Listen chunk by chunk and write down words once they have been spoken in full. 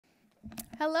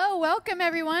Hello, welcome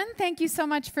everyone. Thank you so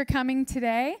much for coming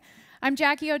today. I'm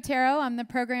Jackie Otero. I'm the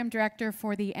program director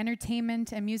for the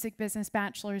Entertainment and Music Business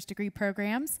Bachelor's Degree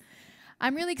programs.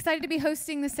 I'm really excited to be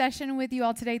hosting this session with you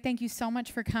all today. Thank you so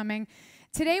much for coming.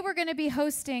 Today we're going to be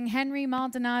hosting Henry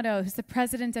Maldonado, who's the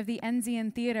president of the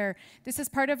Enzian Theater. This is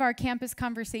part of our Campus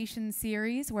Conversation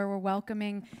series where we're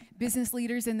welcoming business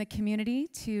leaders in the community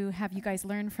to have you guys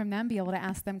learn from them, be able to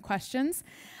ask them questions.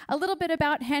 A little bit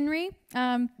about Henry.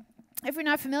 If you're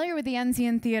not familiar with the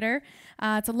Enzian Theater,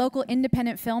 it's a local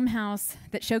independent film house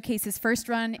that showcases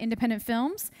first-run independent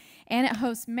films, and it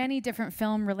hosts many different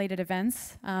film-related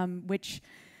events, which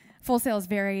Full Sail is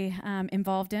very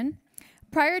involved in.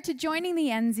 Prior to joining the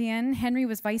Enzian, Henry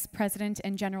was vice president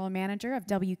and general manager of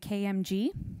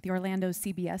WKMG, the Orlando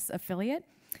CBS affiliate.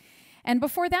 And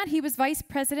before that, he was vice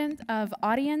president of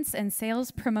audience and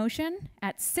sales promotion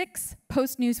at 6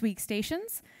 post-Newsweek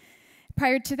stations.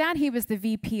 Prior to that, he was the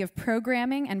VP of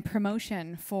Programming and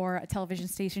Promotion for a television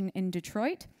station in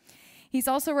Detroit. He's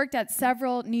also worked at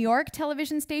several New York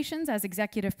television stations as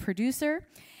executive producer,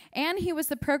 and he was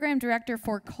the program director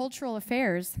for Cultural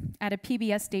Affairs at a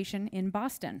PBS station in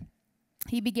Boston.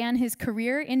 He began his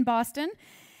career in Boston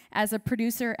as a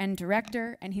producer and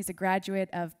director, and he's a graduate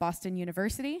of Boston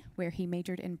University, where he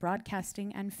majored in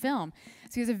broadcasting and film.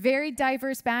 So he has a very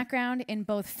diverse background in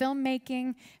both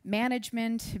filmmaking,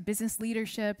 management, business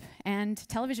leadership, and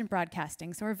television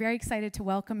broadcasting. So we're very excited to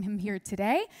welcome him here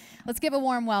today. Let's give a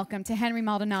warm welcome to Henry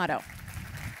Maldonado.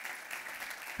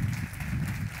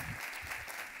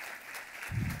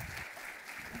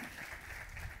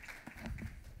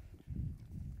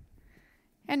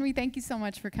 Henry, thank you so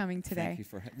much for coming today. Thank you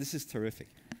for this is terrific.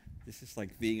 This is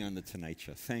like being on the Tonight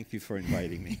Show. Thank you for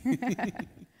inviting me.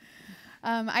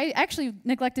 I actually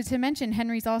neglected to mention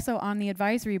Henry's also on the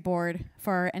advisory board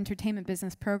for our entertainment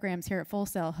business programs here at Full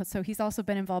Sail. So he's also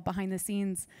been involved behind the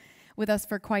scenes with us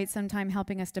for quite some time,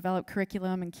 helping us develop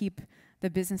curriculum and keep the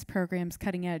business programs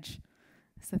cutting edge.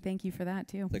 So thank you for that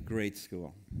too. It's a great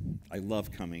school. I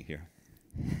love coming here.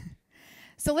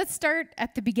 So let's start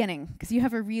at the beginning, because you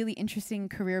have a really interesting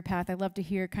career path. I'd love to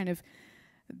hear kind of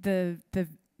the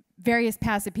various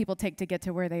paths that people take to get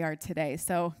to where they are today.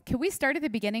 So can we start at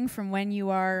the beginning from when you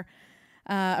are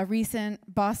a recent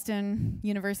Boston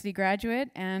University graduate,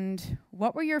 and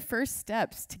what were your first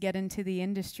steps to get into the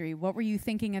industry? What were you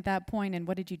thinking at that point, and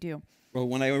what did you do? Well,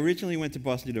 when I originally went to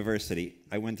Boston University,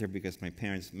 I went there because my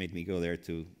parents made me go there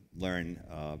to learn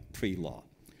pre-law.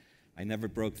 I never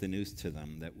broke the news to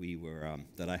them that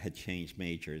that I had changed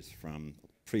majors from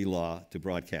pre-law to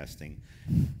broadcasting,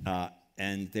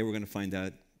 and they were going to find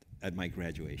out at my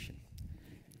graduation.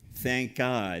 Thank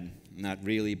God, not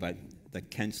really, but the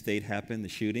Kent State happened, the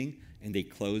shooting, and they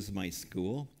closed my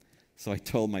school. So I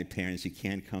told my parents, you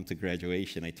can't come to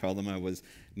graduation. I told them I was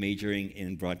majoring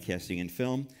in broadcasting and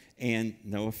film, and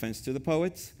no offense to the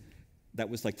poets, that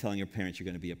was like telling your parents you're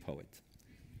going to be a poet.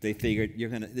 They figured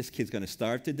this kid's going to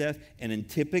starve to death, and in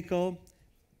typical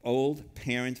old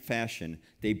parent fashion,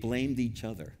 they blamed each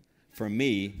other for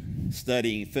me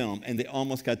studying film, and they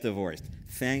almost got divorced.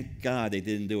 Thank God they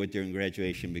didn't do it during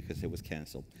graduation because it was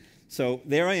canceled. So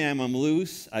there I am, I'm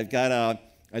loose. I've got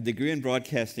a degree in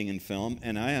broadcasting and film,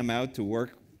 and I am out to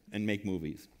work and make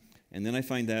movies. And then I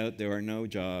find out there are no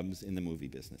jobs in the movie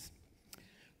business.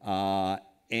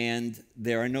 And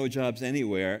there are no jobs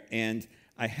anywhere, and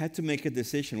I had to make a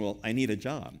decision. Well, I need a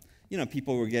job. You know,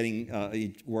 people were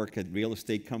getting work at real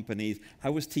estate companies.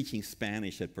 I was teaching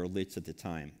Spanish at Berlitz at the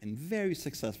time, and very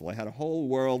successful. I had a whole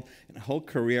world and a whole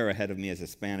career ahead of me as a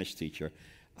Spanish teacher,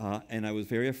 and I was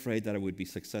very afraid that I would be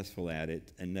successful at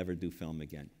it and never do film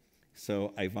again.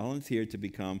 So I volunteered to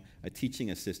become a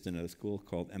teaching assistant at a school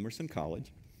called Emerson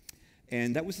College,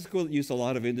 and that was a school that used a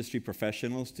lot of industry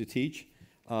professionals to teach,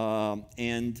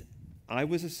 and I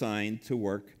was assigned to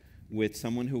work with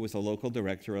someone who was a local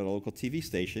director at a local TV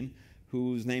station,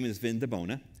 whose name is Vin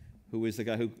DeBona, who is the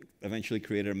guy who eventually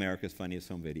created America's Funniest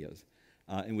Home Videos.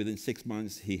 And within 6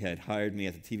 months, he had hired me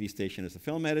at the TV station as a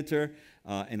film editor,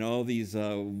 and all these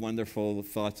wonderful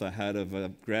thoughts I had of a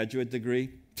graduate degree.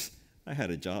 Psst, I had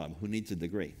a job. Who needs a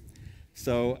degree?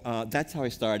 So that's how I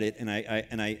started, and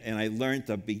I learned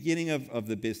the beginning of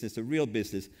the business, the real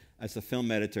business, as a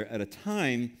film editor at a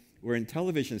time where in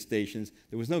television stations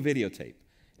there was no videotape.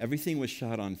 Everything was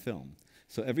shot on film.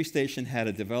 So every station had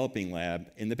a developing lab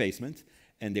in the basement,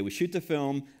 and they would shoot the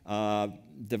film,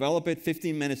 develop it.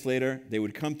 15 minutes later, they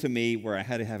would come to me where I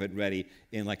had to have it ready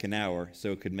in like an hour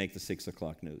so it could make the 6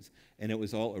 o'clock news. And it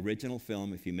was all original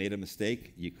film. If you made a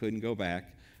mistake, you couldn't go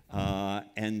back.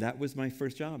 And that was my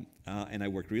first job. And I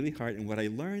worked really hard. And what I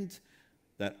learned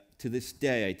that to this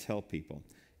day I tell people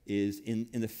is in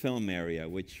the film area,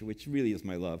 which really is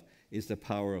my love, is the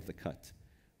power of the cut.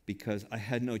 Because I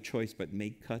had no choice but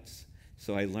make cuts.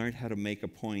 So I learned how to make a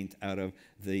point out of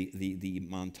the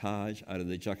montage, out of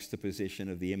the juxtaposition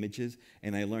of the images,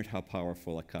 and I learned how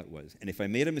powerful a cut was. And if I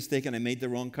made a mistake and I made the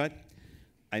wrong cut,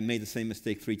 I made the same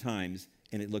mistake 3 times,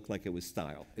 and it looked like it was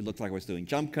style. It looked like I was doing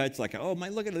jump cuts, like, oh,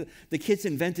 look at the kids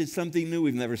invented something new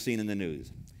we've never seen in the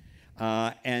news.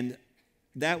 And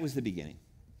that was the beginning.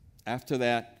 After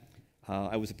that,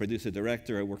 I was a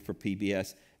producer-director. I worked for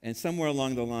PBS, and somewhere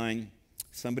along the line,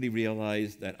 somebody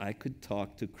realized that I could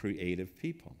talk to creative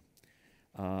people.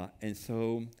 And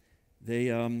so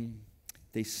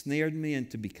they snared me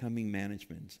into becoming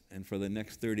management. And for the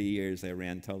next 30 years, I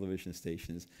ran television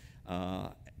stations.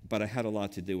 But I had a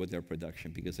lot to do with their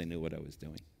production because I knew what I was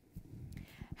doing.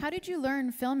 How did you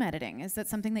learn film editing? Is that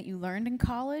something that you learned in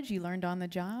college? You learned on the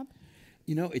job?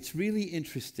 You know, it's really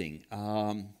interesting.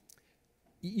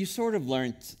 You sort of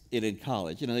learned it in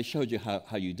college. You know, they showed you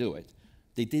how you do it.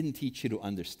 They didn't teach you to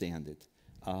understand it.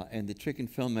 And the trick in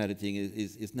film editing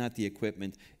is not the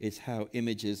equipment, it's how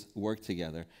images work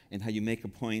together and how you make a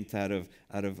point out of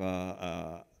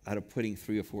putting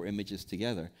 3 or 4 images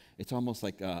together. It's almost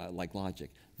like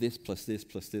logic. This plus this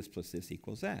plus this plus this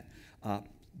equals that.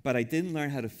 But I didn't learn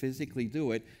how to physically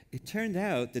do it. It turned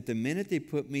out that the minute they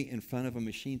put me in front of a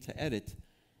machine to edit,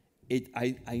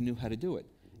 I knew how to do it.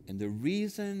 And the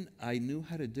reason I knew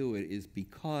how to do it is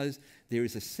because there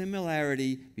is a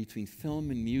similarity between film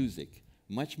and music,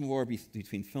 much more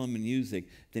between film and music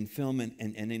than film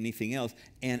and anything else.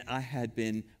 And I had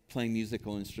been playing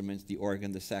musical instruments, the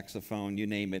organ, the saxophone, you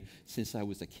name it, since I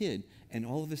was a kid. And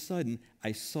all of a sudden,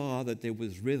 I saw that there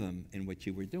was rhythm in what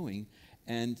you were doing.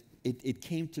 And it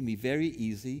came to me very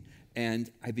easy, and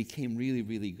I became really,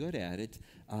 really good at it.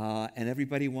 And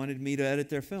everybody wanted me to edit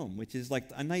their film, which is like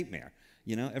a nightmare.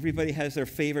 You know, everybody has their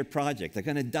favorite project. They're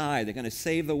going to die. They're going to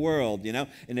save the world, you know.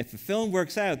 And if the film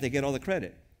works out, they get all the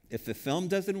credit. If the film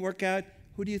doesn't work out,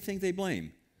 who do you think they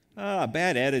blame?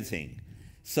 Bad editing.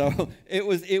 So it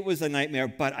was a nightmare,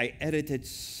 but I edited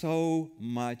so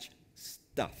much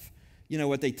stuff. You know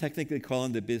what they technically call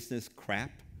in the business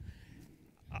crap?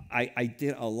 I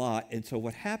did a lot, and so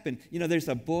what happened, you know, there's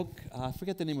a book, I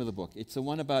forget the name of the book. It's the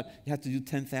one about you have to do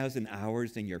 10,000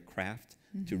 hours in your craft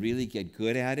to really get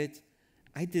good at it.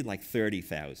 I did like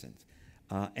 30,000,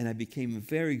 and I became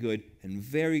very good and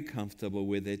very comfortable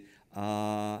with it,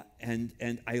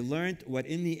 and I learned what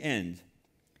in the end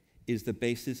is the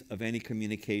basis of any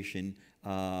communication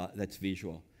that's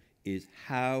visual, is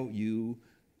how you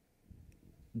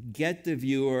get the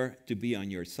viewer to be on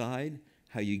your side,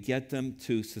 how you get them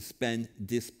to suspend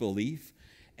disbelief,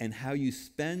 and how you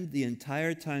spend the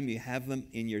entire time you have them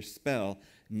in your spell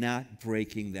not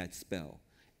breaking that spell.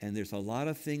 And there's a lot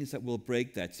of things that will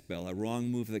break that spell. A wrong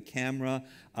move of the camera,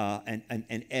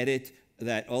 an edit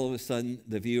that all of a sudden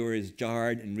the viewer is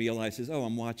jarred and realizes, oh,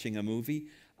 I'm watching a movie.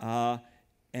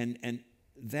 And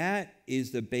that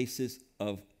is the basis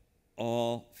of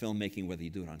all filmmaking, whether you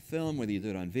do it on film, whether you do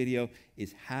it on video,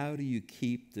 is how do you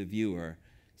keep the viewer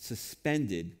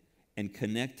suspended and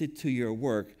connected to your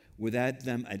work without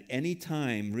them at any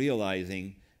time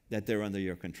realizing that they're under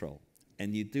your control.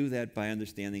 And you do that by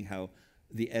understanding how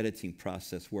the editing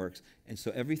process works. And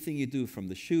so everything you do from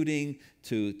the shooting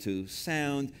to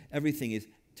sound, everything is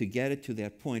to get it to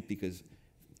that point, because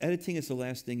editing is the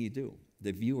last thing you do.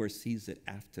 The viewer sees it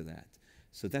after that.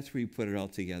 So that's where you put it all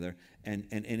together. And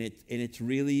it's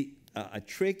really a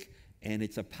trick, and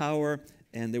it's a power.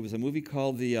 And there was a movie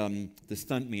called The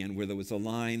Stuntman, where there was a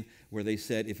line where they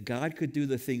said, if God could do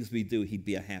the things we do, he'd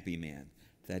be a happy man.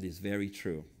 That is very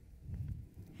true.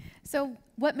 So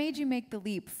what made you make the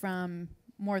leap from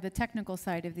more the technical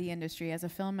side of the industry as a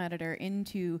film editor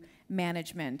into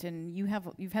management? And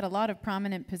you've had a lot of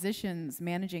prominent positions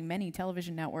managing many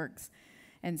television networks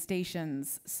and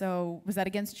stations. So was that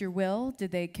against your will?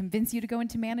 Did they convince you to go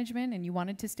into management and you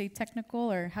wanted to stay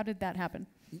technical, or how did that happen?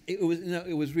 It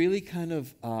was really kind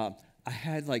of, I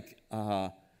had like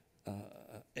an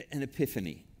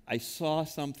epiphany. I saw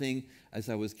something as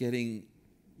I was getting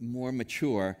more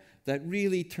mature that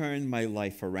really turned my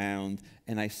life around,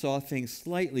 and I saw things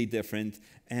slightly different,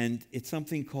 and it's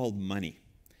something called money,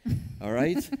 all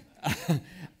right?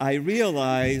 I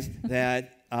realized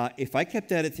that if I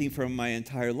kept editing for my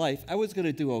entire life, I was going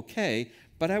to do okay,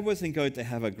 but I wasn't going to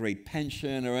have a great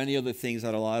pension or any other things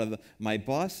that a lot of my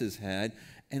bosses had.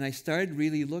 And I started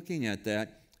really looking at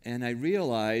that, and I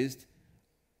realized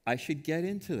I should get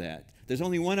into that. There's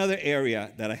only one other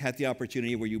area that I had the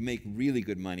opportunity where you make really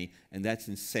good money, and that's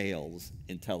in sales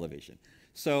in television.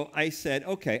 So I said,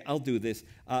 okay, I'll do this.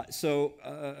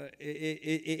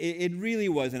 It really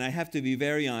was, and I have to be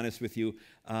very honest with you,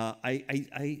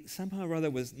 I somehow or other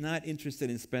was not interested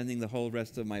in spending the whole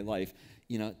rest of my life,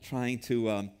 trying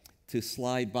to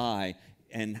slide by,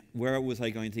 and where was I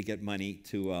going to get money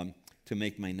to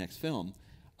make my next film.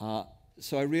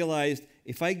 So I realized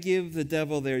if I give the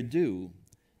devil their due,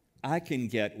 I can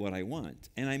get what I want.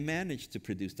 And I managed to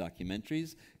produce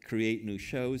documentaries, create new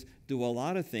shows, do a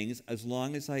lot of things as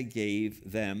long as I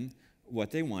gave them what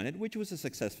they wanted, which was a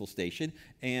successful station,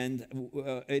 and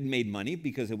it made money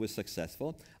because it was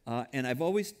successful. And I've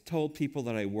always told people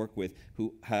that I work with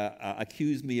who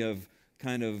accuse me of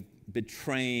kind of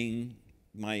betraying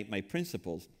my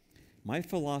principles. My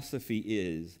philosophy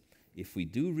is, if we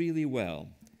do really well,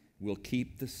 we'll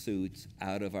keep the suits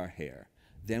out of our hair.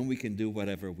 Then we can do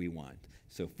whatever we want.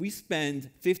 So if we spend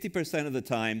 50% of the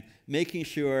time making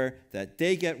sure that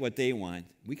they get what they want,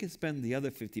 we can spend the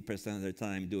other 50% of the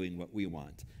time doing what we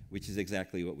want, which is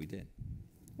exactly what we did.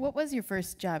 What was your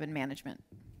first job in management?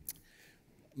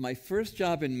 My first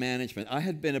job in management, I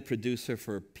had been a producer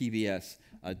for PBS,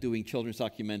 doing children's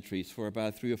documentaries for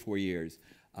about 3 or 4 years.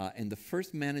 And the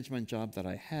first management job that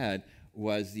I had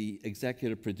was the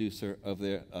executive producer of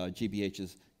the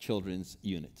GBH's children's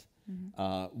unit,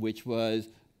 which was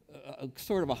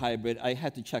sort of a hybrid. I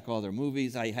had to check all their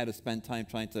movies. I had to spend time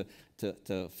trying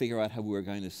to figure out how we were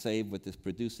going to save what this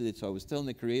producer did. So I was still in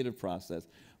the creative process,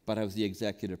 but I was the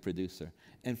executive producer.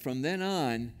 And from then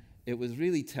on, it was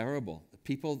really terrible.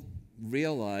 People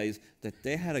realized that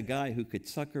they had a guy who could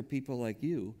sucker people like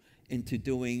you into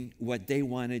doing what they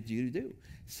wanted you to do.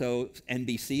 So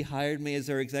NBC hired me as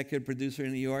their executive producer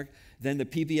in New York. Then the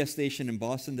PBS station in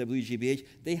Boston, WGBH,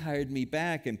 they hired me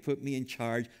back and put me in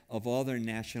charge of all their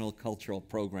national cultural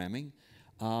programming.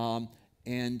 And,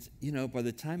 by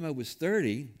the time I was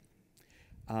 30,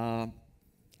 I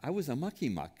was a mucky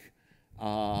muck.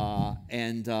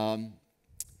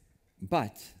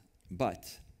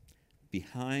 But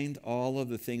behind all of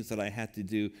the things that I had to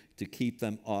do to keep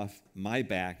them off my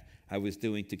back, I was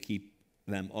doing to keep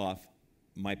them off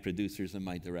my producers and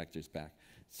my directors' back,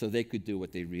 so they could do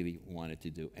what they really wanted to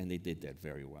do, and they did that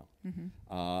very well.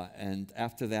 And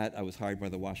after that, I was hired by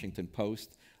the Washington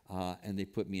Post, and they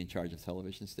put me in charge of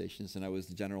television stations, and I was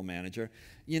the general manager.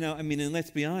 And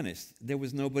let's be honest, there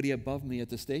was nobody above me at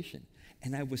the station.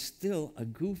 And I was still a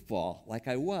goofball like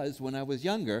I was when I was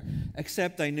younger,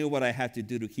 except I knew what I had to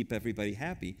do to keep everybody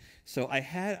happy. So I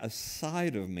had a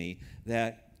side of me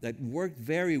that worked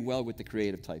very well with the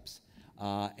creative types.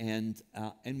 And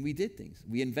we did things.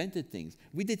 We invented things.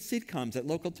 We did sitcoms at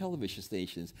local television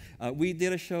stations. We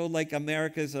did a show like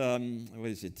America's,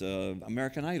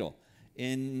 American Idol.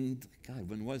 When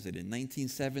was it? In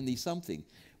 1970-something.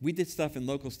 We did stuff in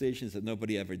local stations that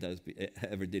nobody ever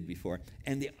did before.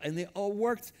 And they all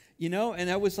worked, and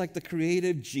I was like the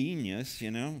creative genius,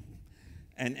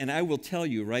 And I will tell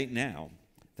you right now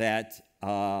that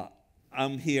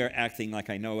I'm here acting like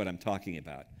I know what I'm talking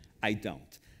about. I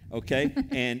don't, okay?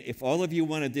 And if all of you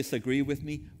want to disagree with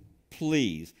me,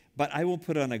 please. But I will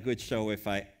put on a good show if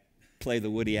I play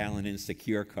the Woody Allen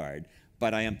insecure card.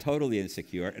 But I am totally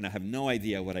insecure, and I have no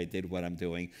idea what I did, what I'm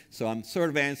doing. So I'm sort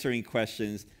of answering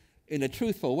questions in a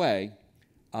truthful way,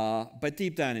 but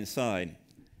deep down inside,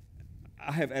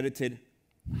 I have edited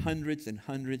hundreds and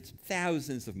hundreds,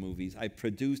 thousands of movies. I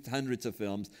produced hundreds of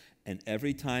films, and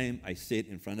every time I sit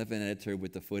in front of an editor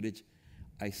with the footage,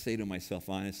 I say to myself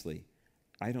honestly,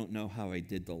 I don't know how I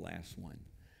did the last one.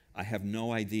 I have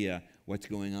no idea what's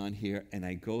going on here, and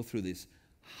I go through this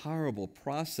horrible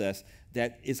process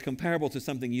that is comparable to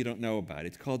something you don't know about.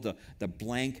 It's called the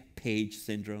blank page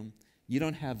syndrome. You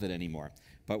don't have that anymore.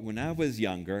 But when I was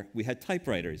younger, we had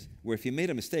typewriters where if you made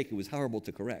a mistake, it was horrible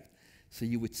to correct. So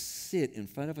you would sit in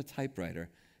front of a typewriter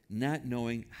not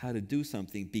knowing how to do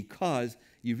something because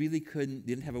you really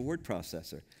didn't have a word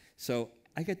processor. So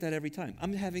I get that every time.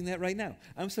 I'm having that right now.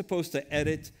 I'm supposed to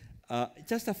edit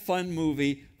just a fun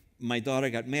movie. My daughter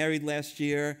got married last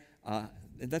year.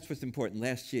 And that's what's important.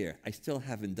 Last year, I still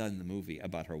haven't done the movie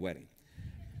about her wedding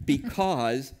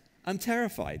because I'm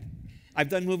terrified. I've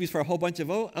done movies for a whole bunch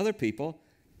of other people,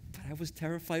 but I was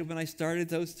terrified when I started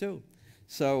those too.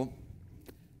 So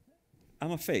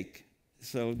I'm a fake.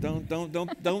 So don't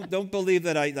believe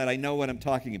that I know what I'm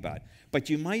talking about. But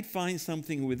you might find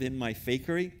something within my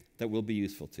fakery that will be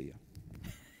useful to you.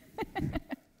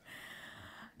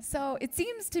 So it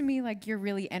seems to me like you're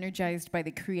really energized by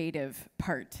the creative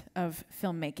part of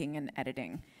filmmaking and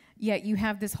editing. Yet you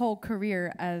have this whole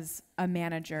career as a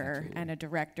manager Absolutely. and a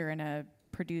director and a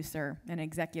producer and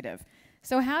executive.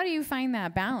 So how do you find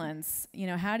that balance?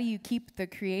 How do you keep the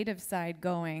creative side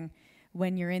going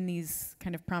when you're in these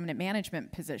kind of prominent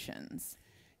management positions?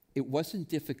 It wasn't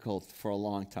difficult for a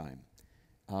long time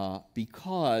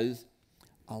because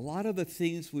a lot of the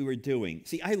things we were doing,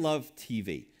 see, I love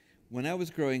TV. When I was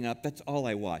growing up, that's all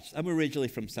I watched. I'm originally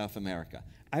from South America.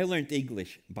 I learned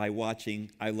English by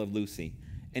watching I Love Lucy.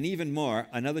 And even more,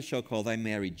 another show called I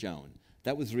Married Joan.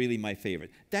 That was really my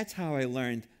favorite. That's how I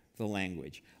learned the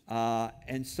language.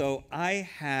 And so I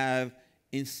have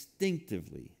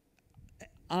instinctively,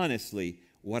 honestly,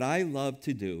 what I love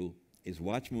to do is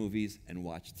watch movies and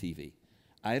watch TV.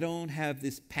 I don't have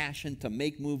this passion to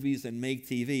make movies and make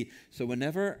TV. So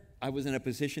whenever I was in a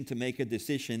position to make a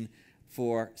decision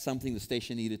for something the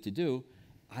station needed to do,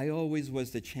 I always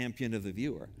was the champion of the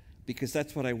viewer because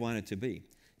that's what I wanted to be.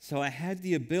 So I had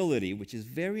the ability, which is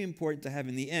very important to have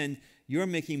in the end. You're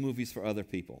making movies for other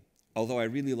people. Although I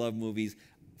really love movies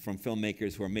from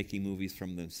filmmakers who are making movies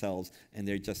from themselves and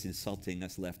they're just insulting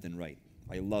us left and right.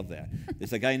 I love that.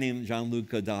 There's a guy named Jean-Luc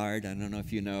Godard. I don't know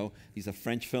if you know. He's a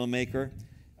French filmmaker.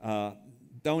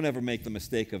 Don't ever make the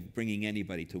mistake of bringing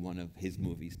anybody to one of his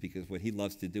movies because what he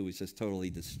loves to do is just totally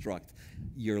destruct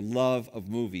your love of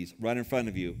movies right in front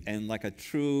of you. And like a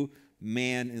true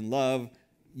man in love,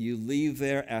 you leave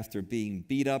there after being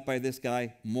beat up by this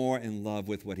guy more in love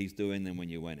with what he's doing than when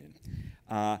you went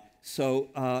in.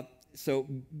 So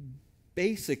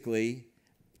basically,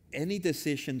 any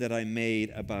decision that I made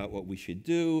about what we should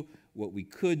do, what we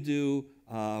could do,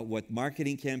 what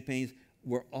marketing campaigns,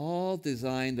 were all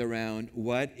designed around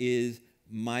what is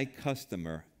my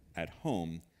customer at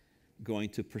home going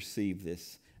to perceive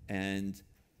this. And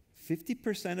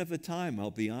 50% of the time, I'll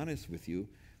be honest with you,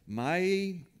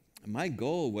 my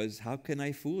goal was, how can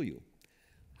I fool you?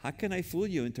 How can I fool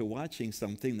you into watching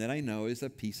something that I know is a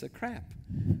piece of crap?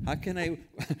 How can I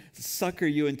sucker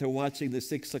you into watching the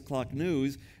 6 o'clock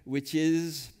news, which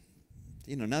is,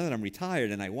 now that I'm retired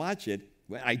and I watch it,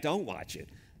 well, I don't watch it.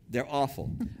 They're awful.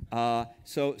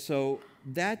 So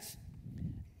that's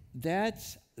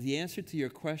the answer to your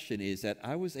question is that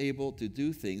I was able to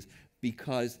do things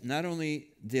because not only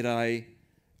did I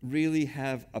really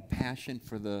have a passion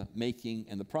for the making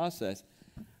and the process,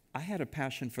 I had a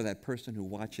passion for that person who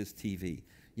watches TV,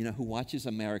 who watches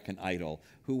American Idol,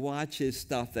 who watches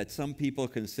stuff that some people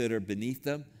consider beneath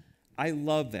them. I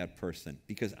love that person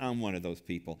because I'm one of those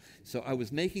people. So I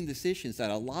was making decisions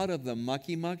that a lot of the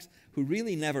mucky mucks who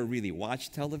really never really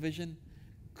watched television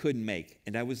couldn't make.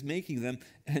 And I was making them,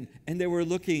 and they were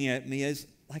looking at me as,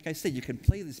 like I said, you can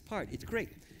play this part. It's great.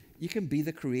 You can be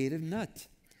the creative nut.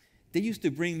 They used to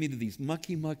bring me to these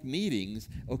mucky muck meetings,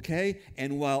 okay?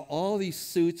 And while all these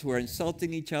suits were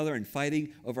insulting each other and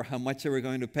fighting over how much they were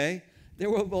going to pay, they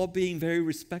were all being very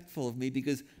respectful of me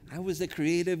because I was the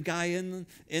creative guy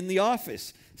in the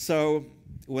office. So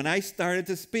when I started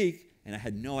to speak, and I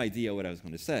had no idea what I was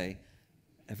going to say,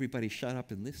 everybody shut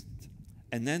up and listened.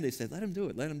 And then they said, let him do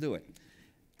it, let him do it.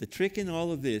 The trick in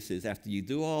all of this is after you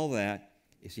do all that,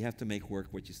 is you have to make work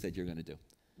what you said you're going to do.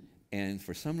 And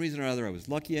for some reason or other, I was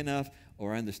lucky enough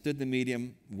or I understood the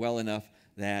medium well enough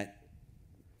that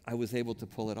I was able to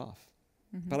pull it off.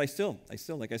 Mm-hmm. But I still,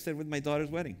 like I said with my daughter's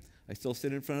wedding, I still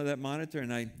sit in front of that monitor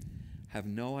and I have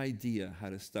no idea how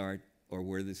to start or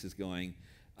where this is going.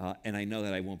 And I know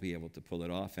that I won't be able to pull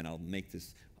it off and I'll make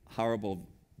this horrible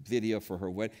video for her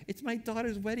wedding. It's my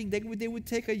daughter's wedding. They would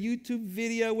take a YouTube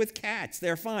video with cats.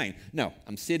 They're fine. No,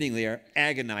 I'm sitting there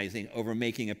agonizing over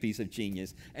making a piece of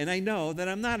genius. And I know that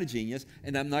I'm not a genius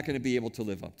and I'm not going to be able to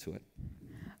live up to it.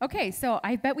 Okay, so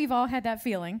I bet we've all had that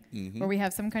feeling where we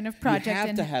have some kind of project. You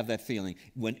have to have that feeling.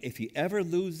 If you ever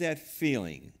lose that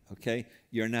feeling, okay,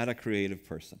 you're not a creative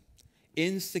person.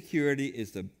 Insecurity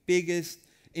is the biggest,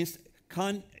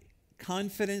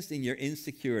 confidence in your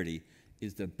insecurity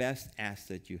is the best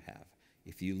asset you have.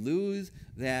 If you lose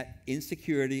that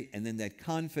insecurity and then that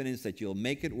confidence that you'll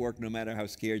make it work no matter how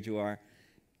scared you are,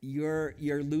 you're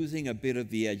losing a bit of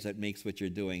the edge that makes what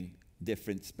you're doing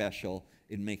different, special.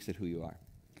 It makes it who you are.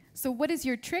 So what is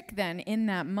your trick then in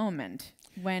that moment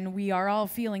when we are all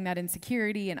feeling that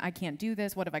insecurity and I can't do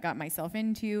this, what have I got myself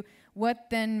into? What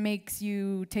then makes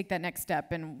you take that next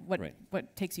step and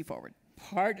what takes you forward?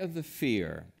 Part of the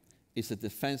fear is a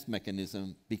defense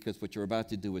mechanism because what you're about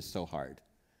to do is so hard.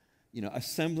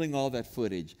 Assembling all that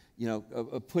footage,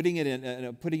 putting it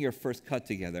in, putting your first cut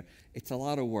together, it's a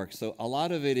lot of work. So a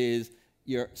lot of it is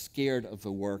you're scared of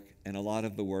the work and a lot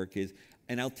of the work is,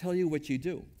 and I'll tell you what you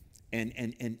do. And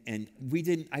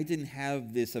I didn't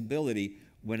have this ability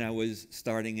when I was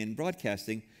starting in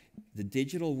broadcasting. The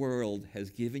digital world has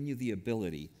given you the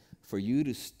ability for you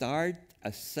to start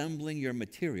assembling your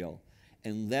material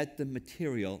and let the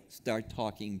material start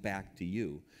talking back to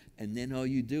you. and then all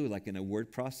you do, like in a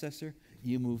word processor,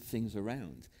 you move things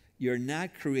around. You're not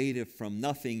creative from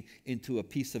nothing into a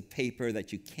piece of paper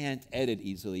that you can't edit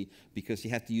easily because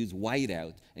you have to use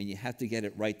whiteout and you have to get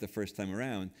it right the first time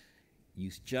around.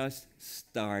 You just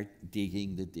start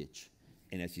digging the ditch.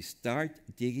 And as you start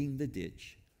digging the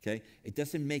ditch, okay, it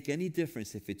doesn't make any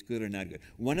difference if it's good or not good.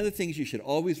 One of the things you should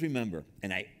always remember,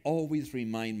 and I always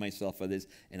remind myself of this,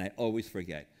 and I always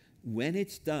forget, when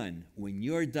it's done, when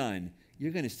you're done,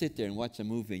 you're going to sit there and watch a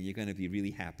movie, and you're going to be really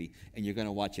happy, and you're going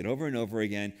to watch it over and over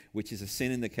again, which is a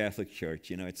sin in the Catholic Church.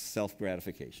 You know, it's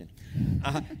self-gratification.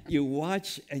 You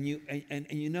watch, and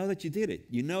you know that you did it.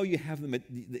 You know you have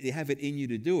it in you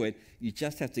to do it. You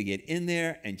just have to get in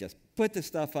there and just put the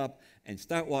stuff up and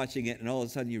start watching it, and all of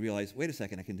a sudden you realize, wait a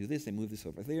second, I can do this, and move this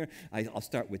over there. I'll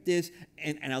start with this,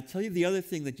 and I'll tell you the other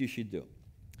thing that you should do.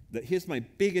 Here's my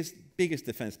biggest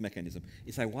defense mechanism,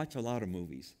 is I watch a lot of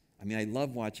movies. I mean, I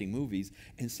love watching movies,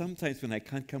 and sometimes when I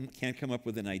can't come up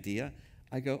with an idea,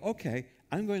 I go, okay,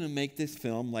 I'm going to make this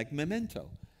film like Memento.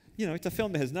 You know, it's a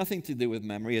film that has nothing to do with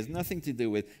memory, has nothing to do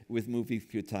with movie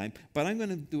through time, but I'm going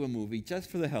to do a movie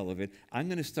just for the hell of it. I'm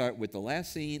going to start with the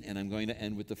last scene, and I'm going to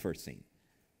end with the first scene.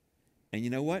 And you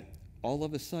know what? All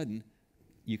of a sudden,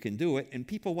 you can do it, and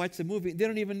people watch the movie, they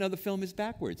don't even know the film is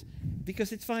backwards,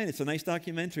 because it's fine. It's a nice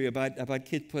documentary about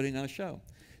kids putting on a show.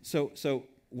 So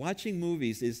watching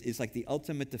movies is like the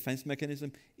ultimate defense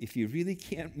mechanism. If you really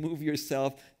can't move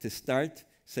yourself to start,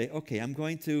 say, okay, I'm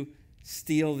going to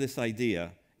steal this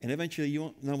idea, and eventually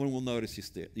no one will notice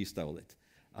you stole it.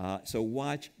 So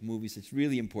watch movies. It's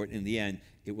really important. In the end,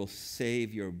 it will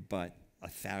save your butt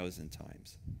 1,000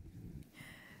 times.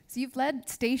 So you've led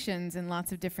stations in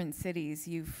lots of different cities.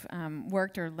 You've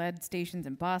worked or led stations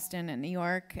in Boston and New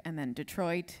York, and then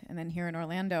Detroit, and then here in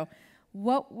Orlando.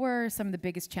 What were some of the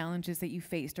biggest challenges that you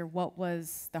faced, or what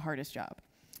was the hardest job?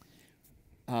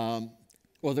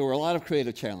 Well, there were a lot of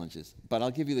creative challenges, but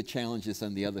I'll give you the challenges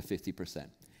on the other 50%.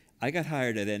 I got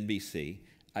hired at NBC.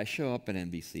 I show up at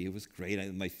NBC. It was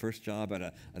great. My first job at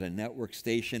a network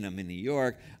station. I'm in New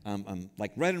York. I'm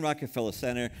like right in Rockefeller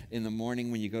Center. In the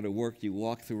morning when you go to work, you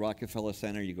walk through Rockefeller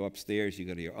Center. You go upstairs. You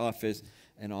go to your office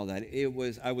and all that.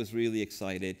 I was really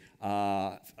excited.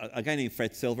 A guy named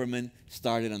Fred Silverman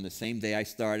started on the same day I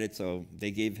started, so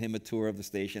they gave him a tour of the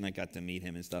station. I got to meet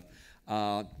him and stuff.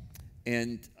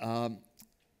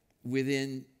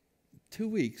 Within 2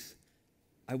 weeks,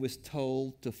 I was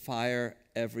told to fire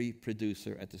every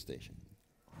producer at the station.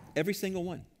 Every single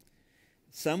one.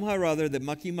 Somehow or other, the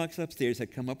mucky mucks upstairs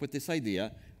had come up with this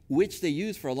idea, which they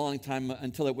used for a long time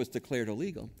until it was declared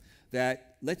illegal,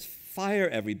 that let's fire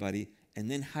everybody and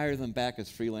then hire them back as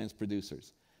freelance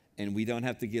producers. And we don't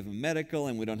have to give them medical,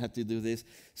 and we don't have to do this.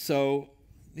 So,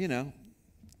 you know,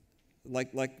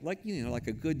 like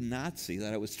a good Nazi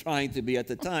that I was trying to be at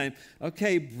the time,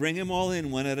 okay, bring them all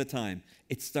in one at a time.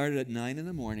 It started at 9 in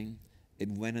the morning. It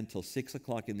went until 6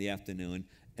 o'clock in the afternoon,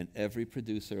 and every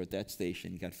producer at that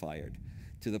station got fired,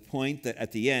 to the point that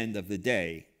at the end of the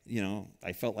day, you know,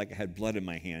 I felt like I had blood in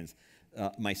my hands.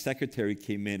 My secretary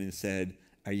came in and said,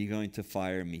 "Are you going to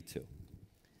fire me too?"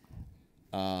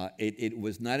 It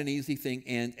was not an easy thing,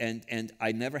 and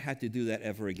I never had to do that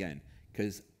ever again,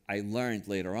 because I learned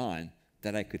later on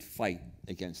that I could fight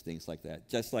against things like that.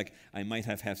 Just like I might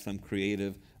have had some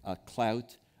creative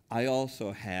clout, I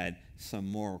also had some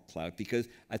moral clout, because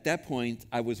at that point,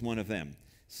 I was one of them.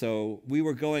 So we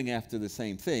were going after the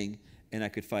same thing, and I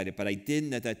could fight it. But I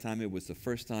didn't at that time. It was the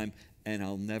first time, and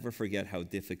I'll never forget how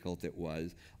difficult it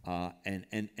was.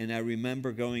 And I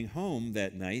remember going home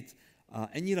that night,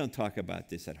 and you don't talk about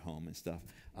this at home and stuff.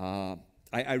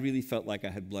 I really felt like I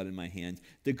had blood in my hands.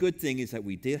 The good thing is that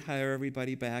we did hire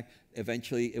everybody back.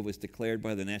 Eventually, it was declared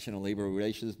by the National Labor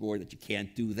Relations Board that you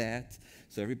can't do that.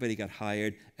 So everybody got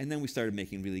hired. And then we started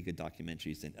making really good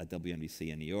documentaries at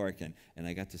WNBC in New York. And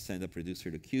I got to send a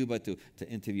producer to Cuba to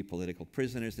interview political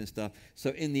prisoners and stuff. So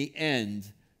in the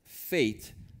end,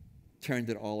 fate turned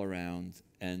it all around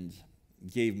and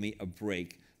gave me a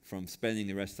break from spending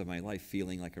the rest of my life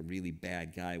feeling like a really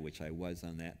bad guy, which I was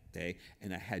on that day,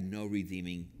 and I had no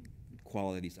redeeming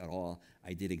qualities at all.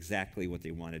 I did exactly what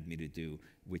they wanted me to do,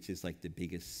 which is like the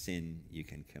biggest sin you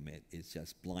can commit, is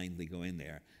just blindly go in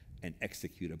there and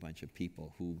execute a bunch of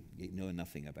people who you know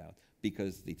nothing about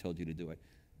because they told you to do it,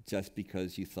 just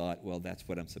because you thought, well, that's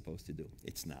what I'm supposed to do.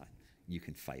 It's not. You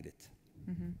can fight it.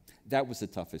 Mm-hmm. That was the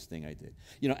toughest thing I did.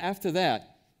 You know, after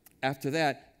that,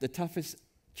 the toughest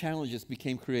challenges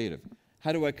became creative.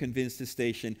 How do I convince the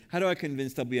station? How do I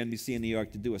convince WNBC in New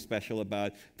York to do a special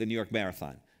about the New York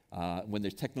Marathon? when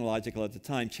there's technological at the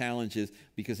time challenges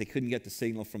because they couldn't get the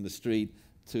signal from the street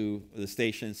to the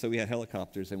station, so we had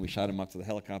helicopters and we shot them up to the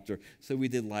helicopter. So we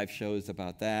did live shows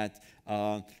about that.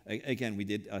 Again, we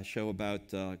did a show about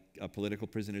political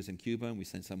prisoners in Cuba, and we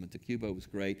sent someone to Cuba. It was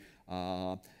great.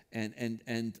 So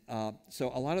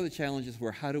a lot of the challenges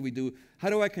were how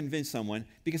do I convince someone?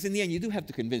 Because in the end, you do have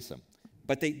to convince them,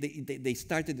 but they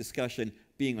start the discussion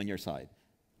being on your side.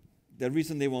 The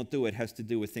reason they won't do it has to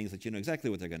do with things that you know exactly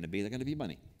what they're going to be. They're going to be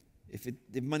money. If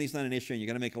money's not an issue and you're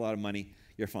going to make a lot of money,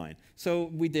 you're fine. So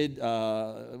we did,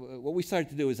 what we started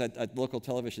to do is at local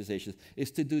television stations is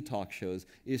to do talk shows,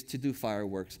 is to do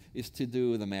fireworks, is to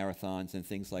do the marathons and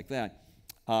things like that.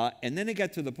 And then it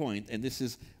got to the point, and this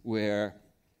is where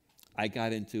I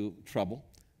got into trouble,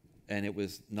 and it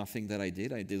was nothing that I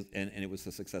did, and it was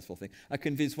a successful thing. I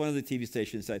convinced one of the TV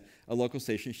stations that a local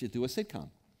station should do a sitcom.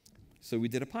 So we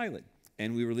did a pilot.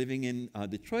 And we were living in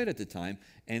Detroit at the time.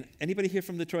 And anybody here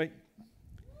from Detroit?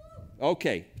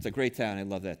 Okay, it's a great town. I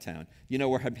love that town. You know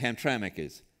where Hamtramck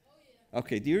is? Oh,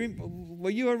 yeah. Okay, were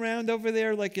you around over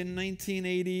there like in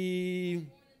 1980?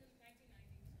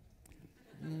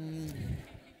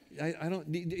 I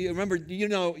don't. Do you remember? You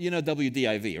know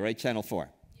WDIV, right? Channel 4.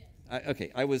 Yes.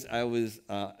 Okay, I was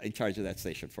in charge of that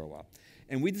station for a while,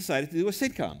 and we decided to do a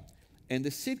sitcom, and the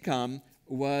sitcom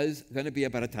was going to be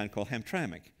about a town called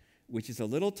Hamtramck, which is a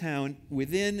little town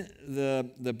within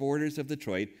the borders of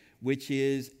Detroit, which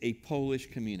is a Polish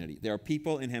community. There are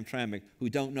people in Hamtramck who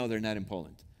don't know they're not in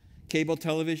Poland. Cable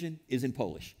television is in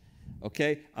Polish,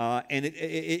 okay? And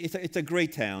it's a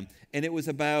great town. And it was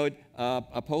about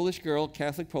a Polish girl,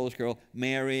 Catholic Polish girl,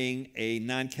 marrying a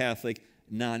non-Catholic,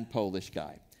 non-Polish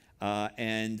guy.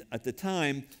 And at the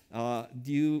time,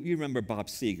 do you remember Bob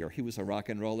Seger? He was a rock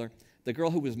and roller. The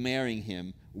girl who was marrying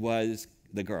him was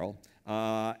the girl.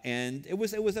 And it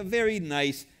was a very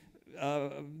nice,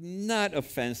 not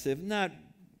offensive, not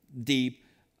deep,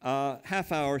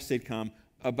 half-hour sitcom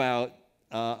about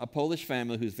a Polish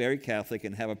family who's very Catholic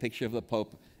and have a picture of the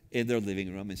Pope in their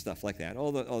living room and stuff like that.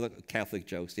 All the Catholic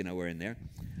jokes, were in there.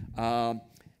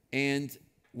 And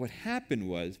what happened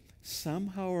was,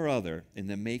 somehow or other, in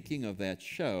the making of that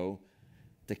show,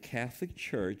 the Catholic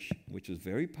Church, which was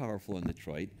very powerful in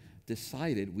Detroit,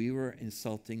 decided we were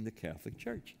insulting the Catholic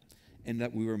Church and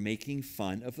that we were making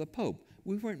fun of the Pope.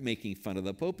 We weren't making fun of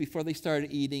the Pope. Before they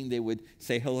started eating, they would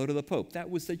say hello to the Pope. That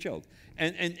was the joke.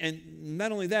 And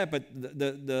not only that, but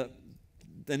the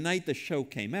night the show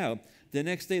came out, the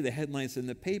next day the headlines in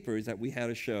the paper is that we had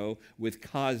a show with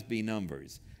Cosby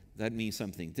numbers. That means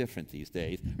something different these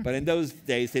days. But in those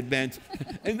days it meant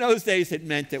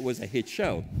it was a hit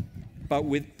show. But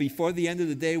before the end of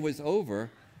the day was over,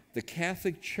 the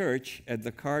Catholic Church and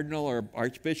the cardinal or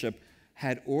archbishop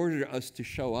had ordered us to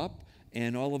show up,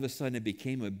 and all of a sudden it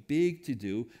became a big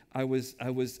to-do.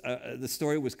 The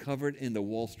story was covered in the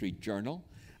Wall Street Journal.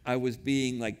 I was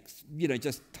being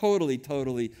just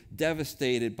totally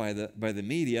devastated by the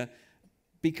media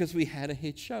because we had a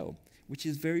hit show, which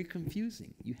is very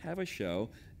confusing. You have a show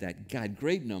that got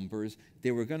great numbers. They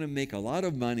were going to make a lot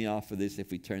of money off of this if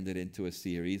we turned it into a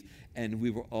series, and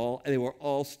they were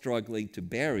all struggling to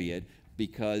bury it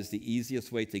because the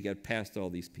easiest way to get past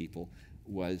all these people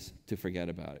was to forget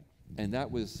about it. And that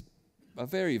was a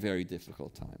very, very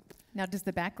difficult time. Now, does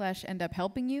the backlash end up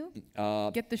helping you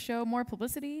get the show more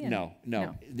publicity? No.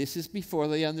 This is before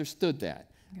they understood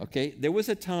that, okay? There was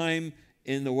a time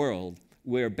in the world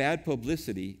where bad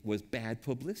publicity was bad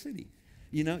publicity.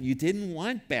 You didn't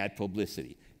want bad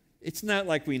publicity. It's not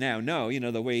like we now know,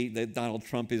 the way that Donald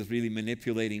Trump is really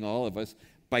manipulating all of us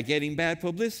by getting bad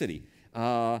publicity.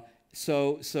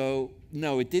 So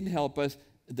no, it didn't help us.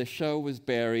 The show was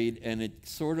buried, and it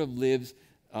sort of lives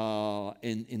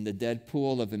in the dead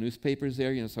pool of the newspapers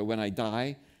there. So when I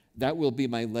die, that will be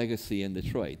my legacy in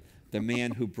Detroit, the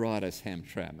man who brought us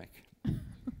Hamtramck.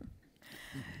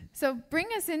 So bring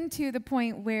us into the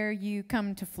point where you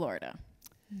come to Florida.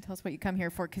 And tell us what you come here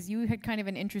for, because you had kind of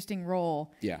an interesting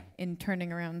role in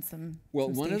turning around some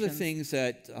one of the things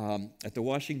at the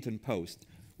Washington Post,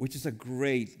 which is a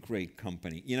great, great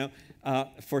company,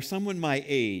 for someone my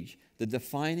age, the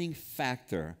defining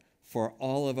factor for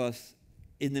all of us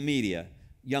in the media,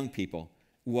 young people,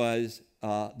 was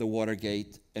the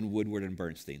Watergate and Woodward and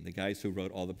Bernstein, the guys who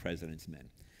wrote All the President's Men.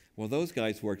 Well, those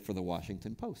guys worked for the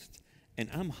Washington Post. And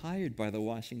I'm hired by the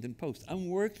Washington Post. I'm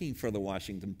working for the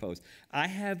Washington Post. I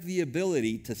have the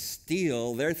ability to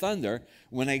steal their thunder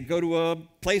when I go to a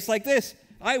place like this.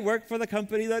 I work for the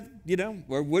company that,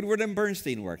 where Woodward and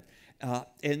Bernstein worked.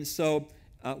 And so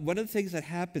one of the things that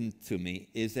happened to me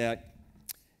is that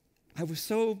I was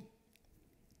so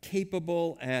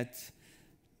capable at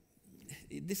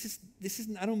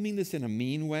I don't mean this in a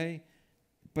mean way,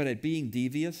 but at being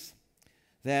devious,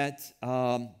 that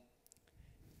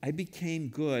I became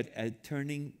good at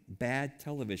turning bad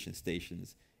television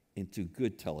stations into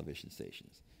good television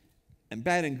stations. And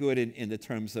bad and good in the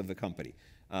terms of the company.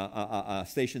 A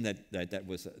station that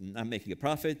was not making a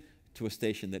profit to a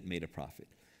station that made a profit.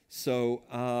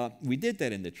 So we did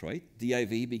that in Detroit.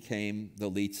 DIV became the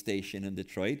lead station in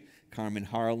Detroit, Carmen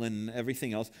Harlan,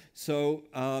 everything else. So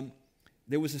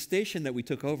there was a station that we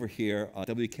took over here,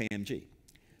 WKMG.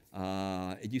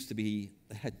 It used to be,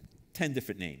 it had 10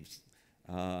 different names.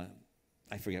 I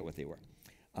forget what they were.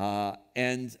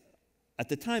 And at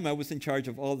the time, I was in charge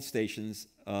of all the stations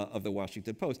of the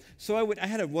Washington Post. So I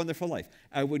had a wonderful life.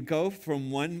 I would go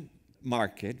from one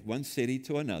market, one city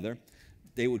to another.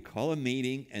 They would call a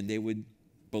meeting, and they would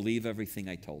believe everything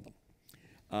I told them.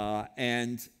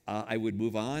 And I would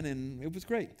move on, and it was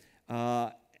great.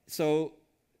 So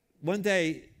one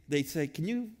day, they'd say, can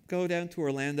you go down to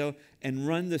Orlando and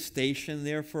run the station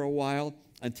there for a while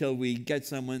until we get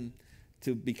someone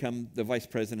to become the vice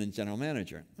president and general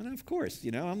manager? And of course,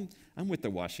 you know, I'm with the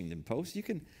Washington Post. You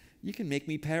can make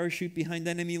me parachute behind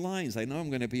enemy lines. I know I'm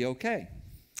going to be okay.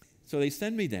 So they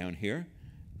send me down here,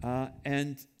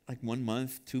 and like 1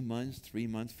 month, 2 months, 3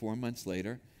 months, 4 months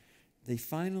later, they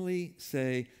finally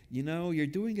say, you know, you're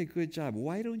doing a good job.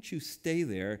 Why don't you stay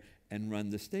there and run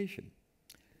the station?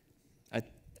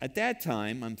 At that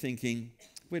time, I'm thinking,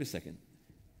 wait a second.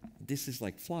 This is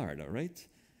like Florida, right?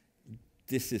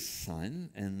 This is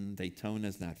sun, and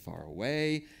Daytona's not far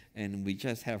away, and we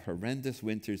just have horrendous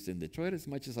winters in Detroit. As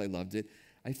much as I loved it,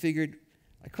 I figured,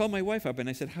 I called my wife up, and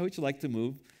I said, how would you like to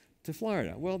move to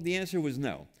Florida? Well, the answer was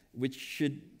no, which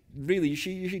should really, you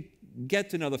should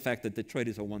get to know the fact that Detroit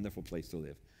is a wonderful place to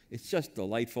live. It's just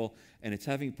delightful, and it's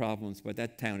having problems, but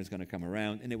that town is going to come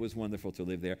around, and it was wonderful to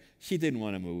live there. She didn't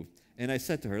want to move, and I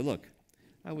said to her, look,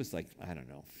 I was like, I don't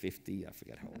know, 50, I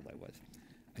forget how old I was.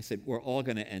 I said, we're all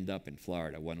going to end up in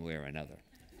Florida one way or another.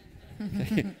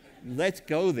 Let's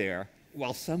go there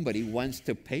while somebody wants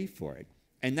to pay for it.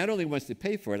 And not only wants to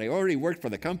pay for it, I already worked for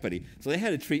the company, so they had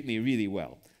to treat me really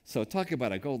well. So talk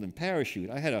about a golden parachute.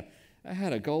 I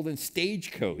had a golden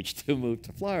stagecoach to move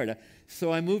to Florida.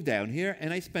 So I moved down here,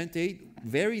 and I spent 8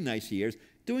 very nice years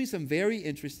doing some very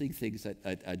interesting things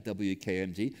at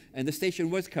WKMG. And the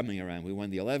station was coming around. We won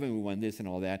the 11, we won this and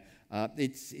all that. And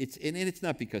it's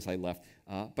not because I left,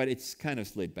 but it's kind of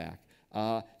slid back.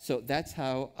 So that's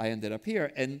how I ended up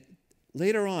here. And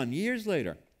later on, years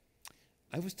later,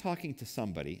 I was talking to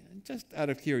somebody, just out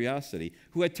of curiosity,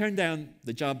 who had turned down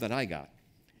the job that I got.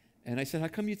 And I said, how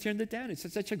come you turned it down?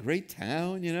 It's such a great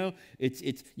town, you know.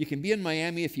 You can be in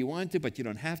Miami if you want to, but you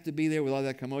don't have to be there with all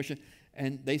that commotion.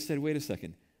 And they said, wait a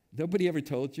second. Nobody ever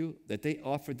told you that they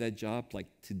offered that job like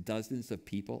to dozens of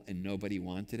people and nobody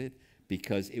wanted it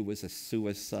because it was a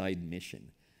suicide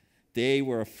mission. They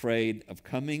were afraid of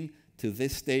coming to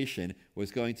this station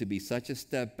was going to be such a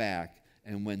step back.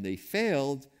 And when they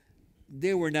failed,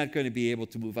 they were not going to be able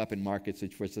to move up in markets,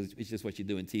 which is what you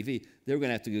do in TV. They were going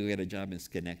to have to go get a job in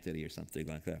Schenectady or something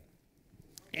like that.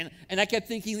 And I kept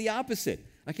thinking the opposite.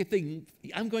 I kept thinking,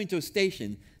 I'm going to a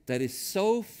station that is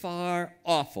so far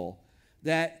awful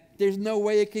that there's no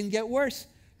way it can get worse.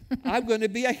 I'm going to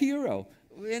be a hero.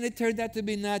 And it turned out to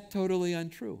be not totally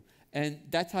untrue. And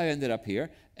that's how I ended up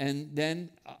here. And then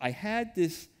I had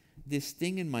this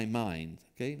thing in my mind,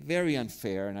 okay, very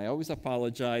unfair, and I always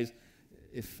apologize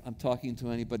if I'm talking to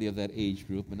anybody of that age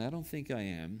group, and I don't think I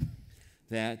am,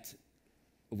 that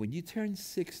when you turn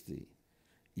 60,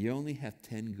 you only have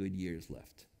 10 good years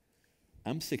left.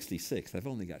 I'm 66. I've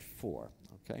only got 4,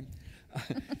 okay?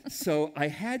 So I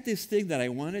had this thing that I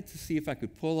wanted to see if I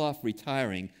could pull off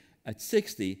retiring at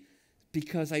 60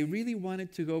 because I really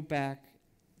wanted to go back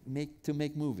to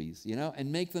make movies, you know, and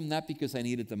make them not because I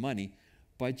needed the money,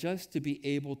 but just to be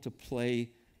able to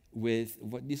play with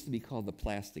what used to be called the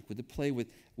plastic, to play with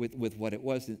what it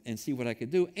was and see what I could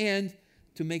do, and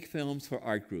to make films for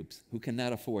art groups who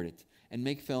cannot afford it, and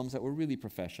make films that were really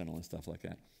professional and stuff like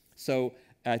that. So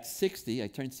at 60, I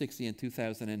turned 60 in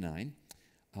 2009.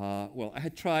 Well, I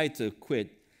had tried to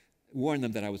quit, warn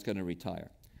them that I was going to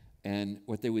retire. And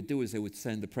what they would do is they would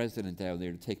send the president down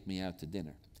there to take me out to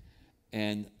dinner.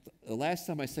 And the last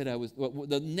time I said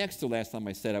the next to last time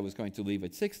I said I was going to leave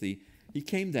at 60, he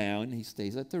came down, he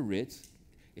stays at the Ritz.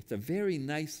 It's a very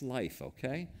nice life,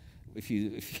 okay? If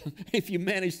you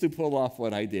manage to pull off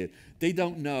what I did. They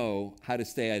don't know how to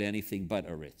stay at anything but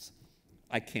a Ritz.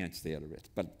 I can't stay at a Ritz,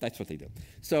 but that's what they do.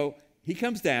 So he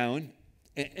comes down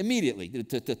immediately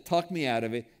to talk me out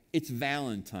of it. It's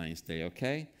Valentine's Day,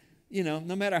 okay?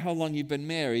 no matter how long you've been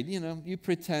married, you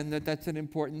pretend that that's an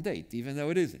important date, even though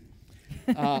it isn't.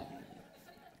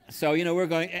 So, we're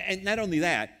going, and not only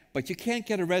that, but you can't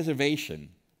get a reservation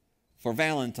for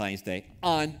Valentine's Day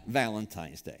on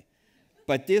Valentine's Day.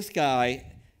 But this guy,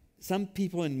 some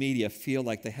people in media feel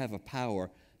like they have a power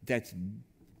that's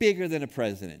bigger than a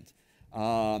president.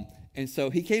 And so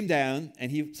he came down and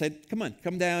he said,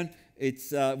 come down.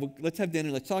 Let's have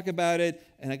dinner. Let's talk about it.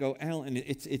 And I go, Alan,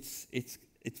 it's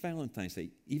Valentine's Day.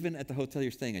 Even at the hotel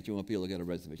you're staying at, you won't be able to get a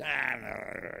reservation.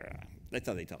 That's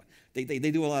how they talk. They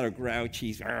do a lot of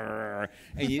grouchy, and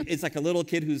it's like a little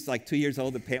kid who's like 2 years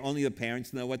old. Only the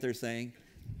parents know what they're saying.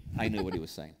 I knew what he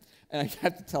was saying. And I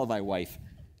have to tell my wife,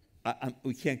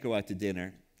 we can't go out to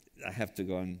dinner. I have to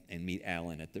go and meet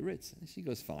Alan at the Ritz. And she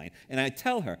goes, fine. And I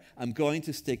tell her, I'm going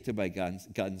to stick to my guns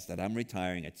that I'm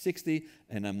retiring at 60,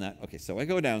 and I'm not. Okay, so I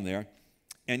go down there,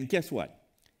 and guess what?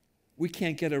 We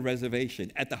can't get a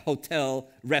reservation at the hotel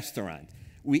restaurant.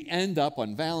 We end up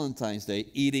on Valentine's Day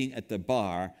eating at the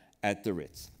bar at the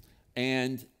Ritz.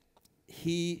 And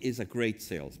he is a great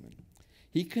salesman.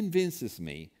 He convinces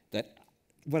me that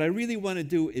what I really want to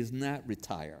do is not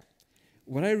retire.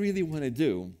 What I really want to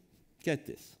do, get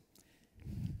this,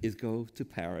 is go to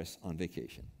Paris on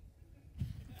vacation.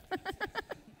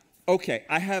 Okay,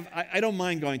 I don't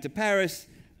mind going to Paris,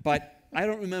 but I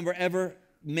don't remember ever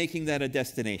making that a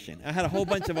destination. I had a whole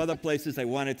bunch of other places I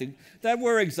wanted to, that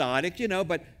were exotic,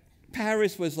 but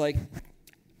Paris was like,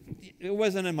 it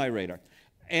wasn't on my radar.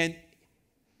 And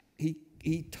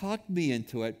he talked me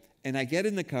into it, and I get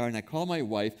in the car and I call my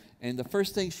wife, and the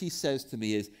first thing she says to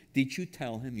me is, did you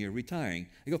tell him you're retiring?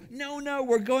 I go, no,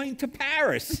 we're going to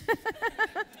Paris.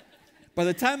 By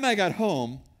the time I got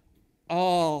home,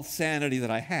 all sanity that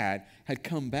I had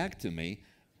come back to me.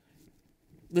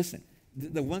 Listen,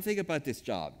 the one thing about this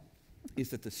job is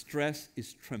that the stress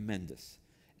is tremendous,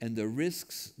 and the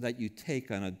risks that you take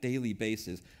on a daily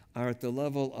basis are at the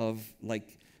level of,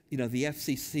 like, the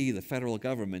FCC, the federal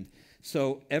government.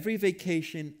 So every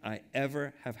vacation I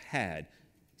ever have had,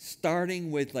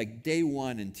 starting with like day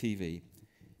one in TV,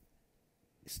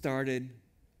 started,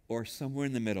 or somewhere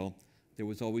in the middle, there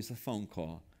was always a phone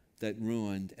call that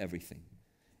ruined everything.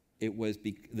 It was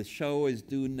the show is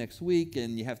due next week,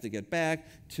 and you have to get back,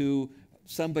 to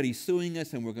somebody suing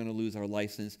us, and we're going to lose our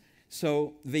license.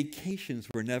 So vacations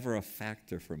were never a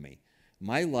factor for me.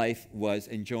 My life was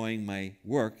enjoying my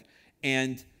work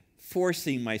and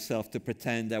forcing myself to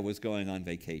pretend I was going on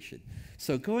vacation.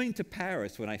 So going to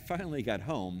Paris when I finally got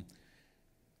home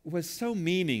was so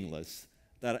meaningless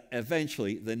that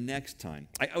eventually, the next time,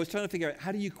 I was trying to figure out,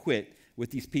 how do you quit with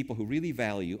these people who really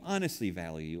honestly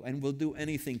value you, and will do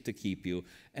anything to keep you,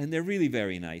 and they're really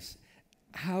very nice.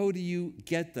 How do you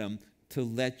get them to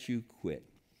let you quit?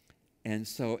 And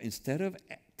so instead of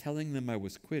telling them I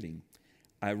was quitting,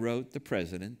 I wrote the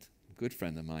president, a good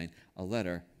friend of mine, a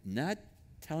letter, not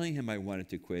telling him I wanted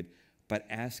to quit, but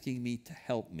asking me to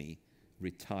help me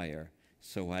retire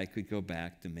so I could go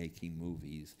back to making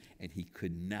movies. And he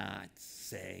could not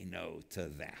say no to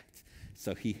that.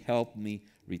 So he helped me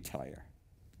retire.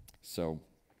 So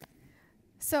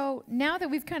now that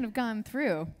we've kind of gone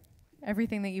through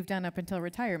everything that you've done up until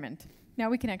retirement,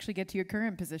 now we can actually get to your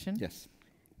current position. Yes.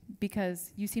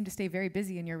 Because you seem to stay very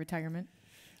busy in your retirement.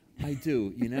 I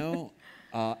do,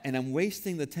 and I'm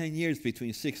wasting the 10 years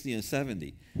between 60 and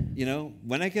 70.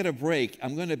 When I get a break,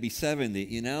 I'm going to be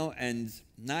 70, and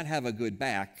not have a good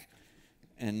back,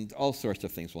 and all sorts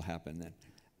of things will happen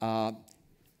then.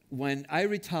 When I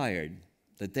retired,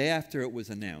 the day after it was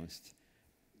announced,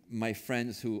 my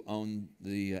friends who owned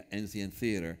the Enzian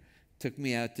Theater took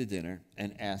me out to dinner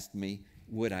and asked me,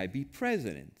 would I be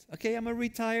president? Okay, I'm a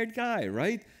retired guy,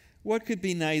 right? What could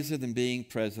be nicer than being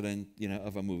president,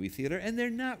 of a movie theater? And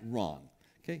they're not wrong.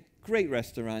 Okay, great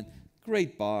restaurant,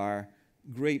 great bar,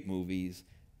 great movies.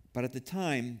 But at the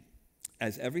time,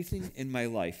 as everything in my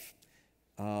life,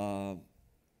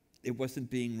 it wasn't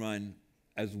being run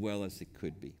as well as it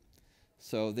could be.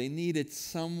 So they needed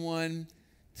someone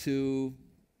to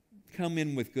come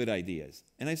in with good ideas.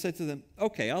 And I said to them,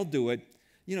 okay, I'll do it,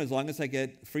 as long as I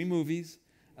get free movies,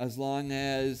 as long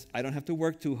as I don't have to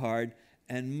work too hard,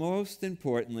 and most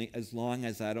importantly, as long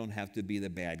as I don't have to be the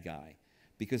bad guy.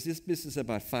 Because this business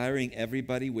about firing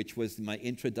everybody, which was my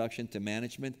introduction to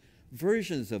management,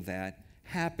 versions of that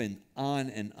happened on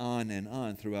and on and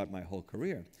on throughout my whole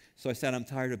career. So I said, I'm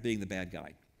tired of being the bad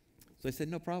guy. So I said,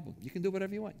 no problem. You can do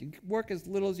whatever you want. You can work as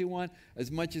little as you want, as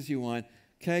much as you want.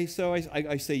 Okay, so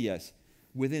I say yes.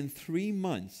 Within 3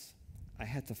 months, I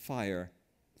had to fire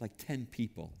like 10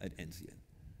 people at Enzian.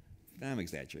 I'm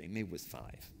exaggerating. Maybe it was 5,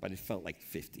 but it felt like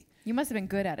 50. You must have been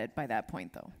good at it by that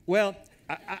point, though. Well,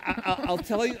 I'll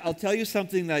tell you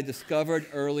something that I discovered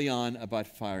early on about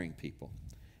firing people,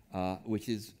 which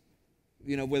is,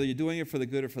 whether you're doing it for the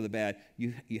good or for the bad,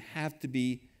 you have to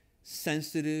be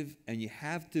sensitive and you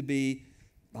have to be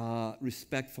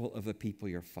respectful of the people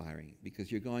you're firing,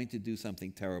 because you're going to do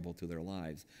something terrible to their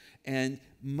lives. And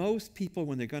most people,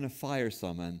 when they're going to fire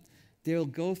someone, they'll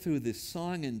go through this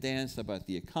song and dance about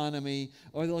the economy,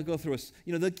 or they'll go through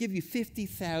they'll give you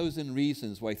 50,000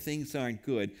 reasons why things aren't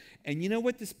good. And you know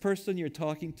what this person you're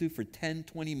talking to for 10,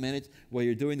 20 minutes while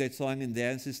you're doing that song and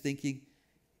dance is thinking?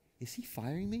 Is he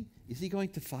firing me? Is he going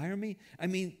to fire me? I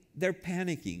mean, they're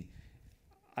panicking.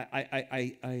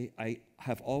 I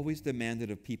have always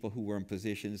demanded of people who were in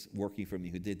positions working for me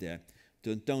who did that,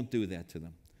 don't do that to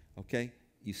them, okay?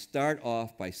 You start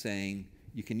off by saying,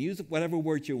 you can use whatever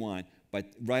words you want, but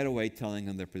right away telling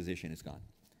them their position is gone.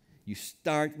 You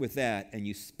start with that, and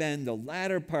you spend the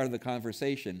latter part of the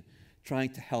conversation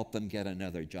trying to help them get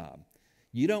another job.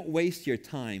 You don't waste your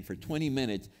time for 20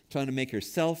 minutes trying to make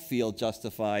yourself feel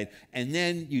justified, and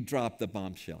then you drop the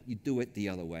bombshell. You do it the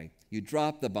other way. You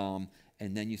drop the bomb,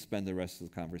 and then you spend the rest of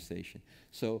the conversation.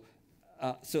 So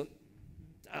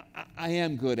I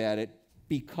am good at it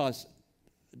because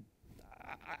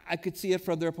I could see it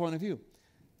from their point of view.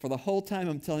 For the whole time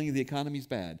I'm telling you the economy's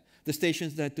bad. The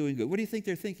station's not doing good. What do you think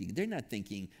they're thinking? They're not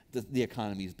thinking the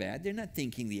economy's bad. They're not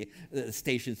thinking the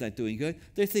station's not doing good.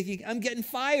 They're thinking, I'm getting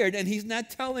fired and he's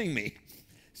not telling me.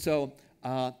 So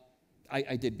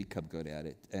I did become good at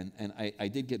it. And I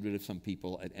did get rid of some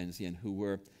people at Enzian who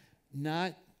were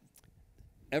not...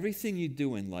 Everything you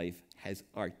do in life has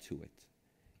art to it.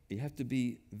 You have to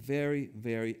be very,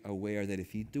 very aware that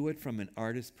if you do it from an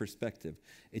artist's perspective,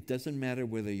 it doesn't matter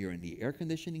whether you're in the air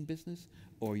conditioning business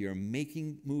or you're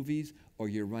making movies or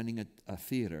you're running a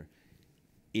theater.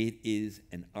 It is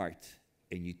an art,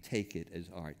 and you take it as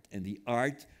art. And the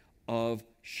art of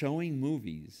showing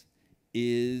movies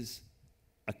is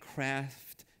a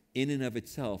craft in and of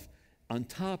itself on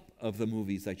top of the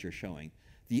movies that you're showing.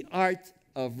 The art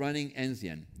of running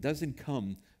Enzian doesn't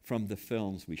come from the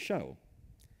films we show.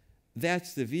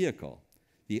 That's the vehicle.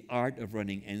 The art of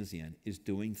running Enzian is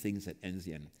doing things at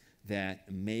Enzian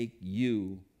that make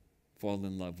you fall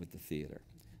in love with the theater,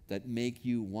 that make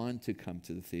you want to come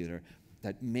to the theater,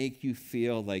 that make you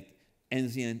feel like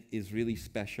Enzian is really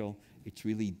special, it's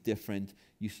really different.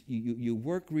 You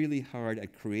work really hard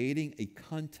at creating a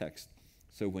context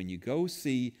so when you go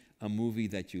see a movie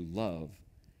that you love,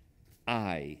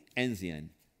 Enzian,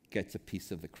 gets a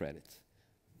piece of the credit.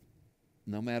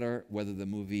 No matter whether the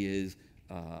movie is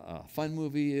a fun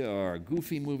movie or a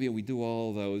goofy movie, we do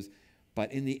all those.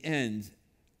 But in the end,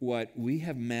 what we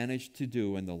have managed to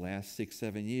do in the last 6,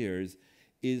 7 years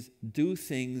is do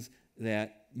things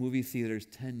that movie theaters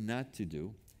tend not to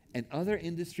do, and other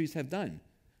industries have done.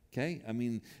 Okay? I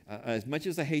mean, as much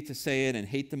as I hate to say it and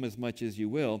hate them as much as you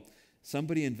will,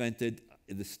 somebody invented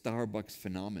the Starbucks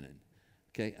phenomenon.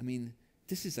 Okay? I mean,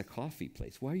 this is a coffee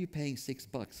place. Why are you paying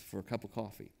 $6 for a cup of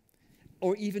coffee?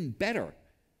 Or even better,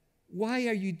 why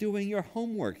are you doing your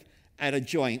homework at a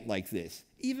joint like this?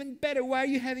 Even better, why are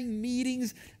you having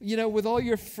meetings, with all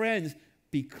your friends?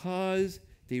 Because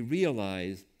they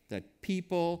realize that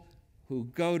people who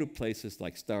go to places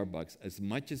like Starbucks, as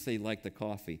much as they like the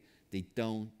coffee, they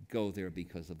don't go there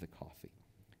because of the coffee.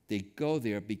 They go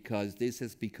there because this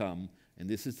has become, and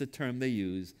this is the term they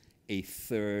use, a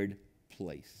third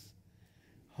place.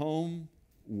 Home,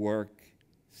 work,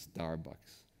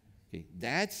 Starbucks. Okay,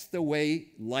 that's the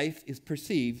way life is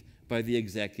perceived by the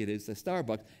executives at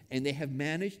Starbucks, and they have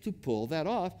managed to pull that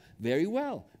off very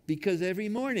well, because every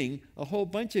morning a whole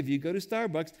bunch of you go to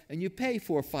Starbucks and you pay $4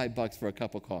 or $5 for a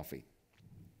cup of coffee.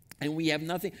 And we have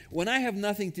nothing. When I have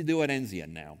nothing to do at Enzian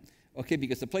now, okay,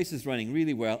 because the place is running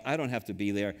really well, I don't have to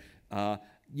be there.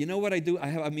 You know what I do? I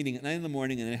have a meeting at 9 in the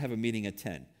morning and I have a meeting at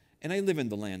 10. And I live in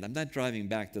the land. I'm not driving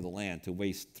back to the land to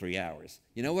waste 3 hours.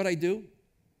 You know what I do?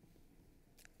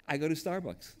 I go to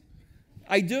Starbucks.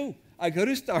 I do. I go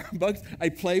to Starbucks, I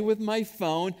play with my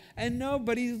phone, and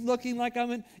nobody's looking like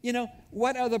I'm in,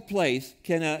 what other place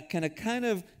can a kind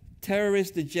of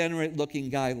terrorist, degenerate-looking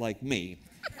guy like me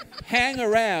hang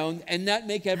around and not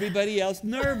make everybody else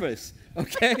nervous,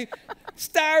 okay?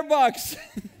 Starbucks!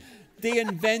 They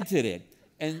invented it.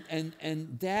 And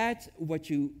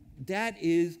that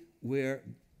is where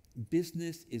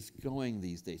business is going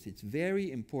these days. It's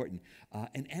very important.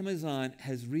 And Amazon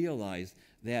has realized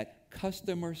that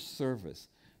customer service,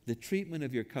 the treatment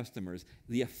of your customers,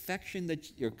 the affection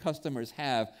that your customers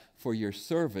have for your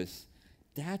service,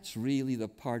 that's really the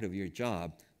part of your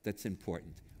job that's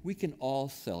important. We can all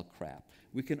sell crap.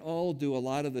 We can all do a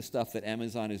lot of the stuff that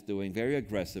Amazon is doing very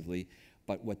aggressively,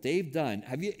 But what they've done,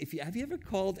 have you ever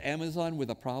called Amazon with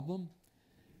a problem?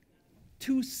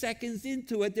 2 seconds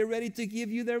into it, they're ready to give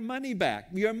you your money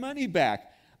back.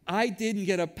 I didn't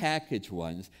get a package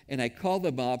once, and I called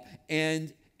them up,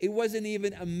 and it wasn't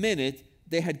even a minute.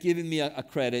 They had given me a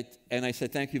credit, and I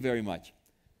said, thank you very much.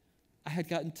 I had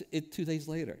gotten it 2 days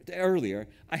earlier.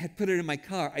 I had put it in my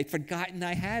car. I'd forgotten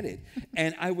I had it.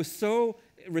 And I was so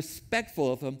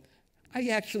respectful of them, I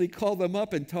actually called them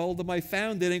up and told them I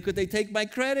found it, and could they take my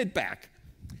credit back?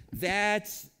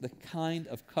 That's the kind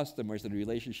of customers and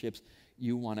relationships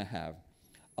you want to have.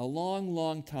 A long,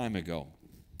 long time ago,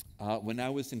 when I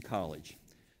was in college,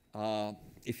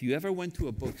 if you ever went to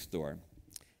a bookstore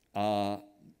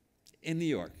in New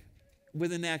York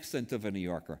with an accent of a New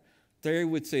Yorker, they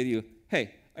would say to you,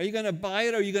 hey, are you going to buy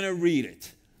it or are you going to read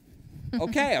it?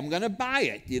 Okay, I'm going to buy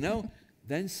it, you know.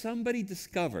 Then somebody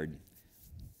discovered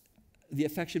the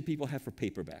affection people have for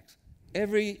paperbacks.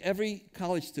 Every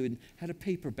college student had a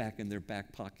paperback in their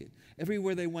back pocket.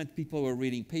 Everywhere they went, people were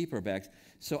reading paperbacks.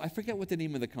 So I forget what the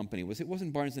name of the company was. It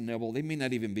wasn't Barnes & Noble. They may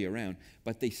not even be around.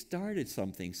 But they started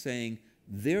something saying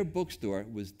their bookstore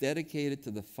was dedicated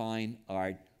to the fine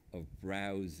art of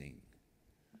browsing.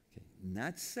 Okay.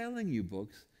 Not selling you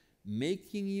books,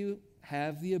 making you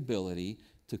have the ability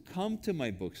to come to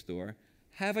my bookstore,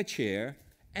 have a chair,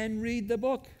 and read the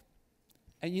book.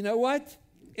 And you know what?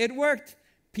 It worked.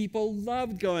 People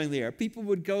loved going there. People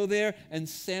would go there and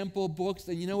sample books.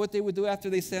 And you know what they would do after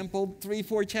they sampled 3,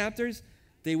 4 chapters?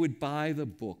 They would buy the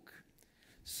book.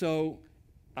 So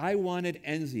I wanted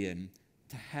Enzian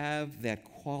to have that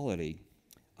quality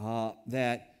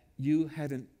that you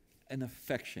had an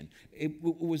affection. It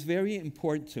was very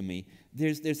important to me.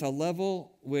 There's a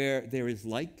level where there is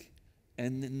like,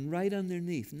 and then right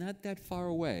underneath, not that far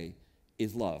away,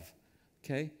 is love.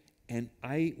 Okay? And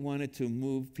I wanted to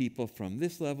move people from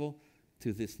this level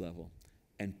to this level.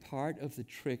 And part of the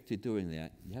trick to doing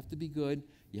that, you have to be good,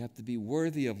 you have to be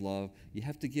worthy of love, you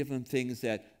have to give them things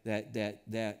that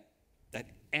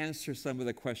answer some of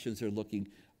the questions they're looking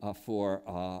for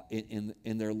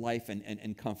in their life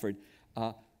and comfort.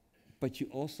 But you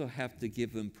also have to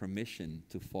give them permission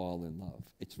to fall in love.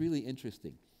 It's really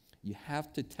interesting. You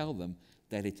have to tell them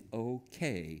that it's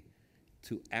okay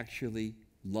to actually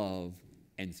love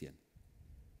Enzian.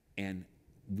 And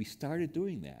we started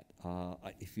doing that.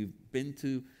 If you've been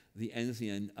to the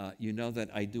Enzian, you know that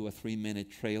I do a 3-minute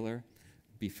trailer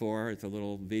before. It's a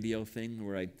little video thing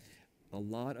where a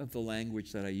lot of the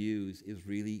language that I use is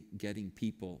really getting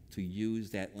people to use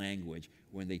that language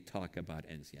when they talk about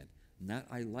Enzian. Not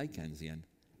I like Enzian,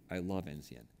 I love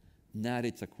Enzian. Not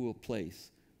it's a cool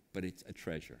place, but it's a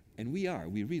treasure. And we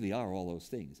really are all those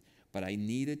things. But I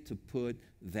needed to put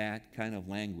that kind of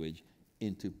language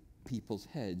into people's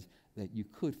heads that you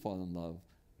could fall in love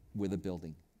with a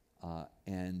building.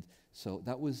 And so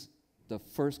that was the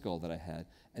first goal that I had.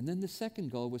 And then the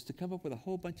second goal was to come up with a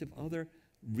whole bunch of other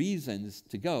reasons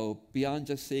to go beyond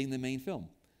just seeing the main film.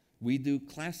 We do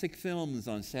classic films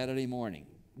on Saturday morning.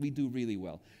 We do really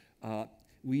well.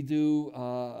 We do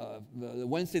the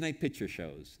Wednesday night picture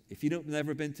shows. If you've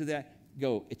never been to that,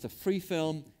 go. It's a free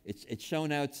film. It's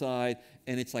shown outside,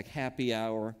 and it's like happy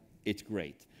hour. It's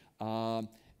great.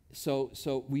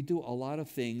 So we do a lot of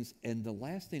things, and the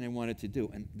last thing I wanted to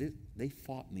do, and they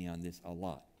fought me on this a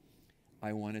lot,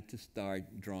 I wanted to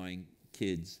start drawing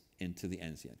kids into the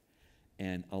Enzian.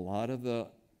 And a lot of the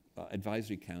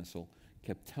advisory council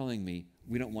kept telling me,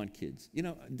 we don't want kids. You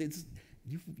know,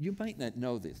 you might not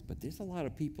know this, but there's a lot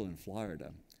of people in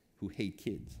Florida who hate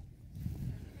kids.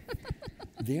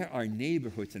 There are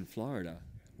neighborhoods in Florida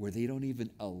where they don't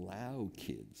even allow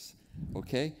kids,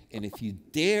 okay? And if you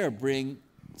dare bring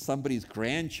somebody's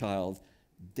grandchild,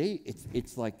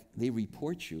 it's like they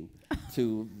report you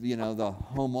to, you know, the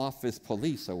home office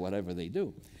police or whatever they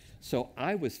do. So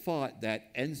I was taught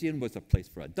that Enzian was a place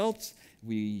for adults.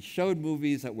 We showed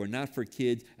movies that were not for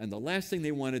kids, and the last thing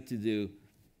they wanted to do,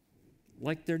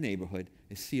 like their neighborhood,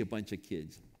 is see a bunch of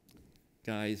kids.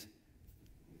 Guys,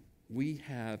 we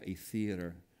have a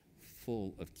theater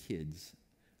full of kids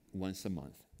once a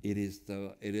month. It is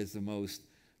the most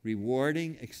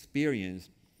rewarding experience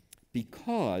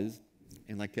because,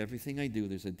 and like everything I do,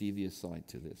 there's a devious side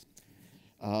to this.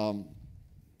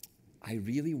 I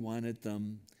really wanted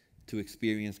them to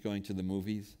experience going to the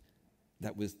movies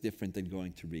that was different than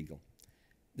going to Regal.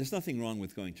 There's nothing wrong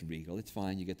with going to Regal. It's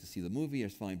fine. You get to see the movie.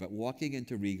 It's fine. But walking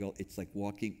into Regal, it's like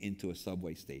walking into a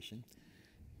subway station,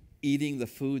 eating the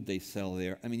food they sell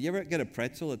there. I mean, you ever get a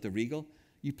pretzel at the Regal?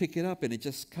 You pick it up, and it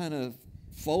just kind of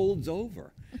folds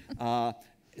over.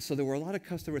 so there were a lot of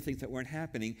customer things that weren't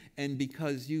happening, and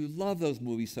because you love those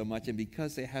movies so much, and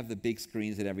because they have the big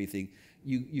screens and everything,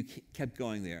 you kept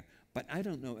going there. But I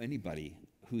don't know anybody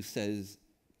who says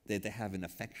that they have an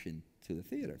affection to the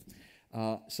theater.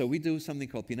 So we do something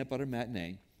called Peanut Butter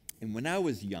Matinee, and when I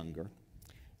was younger,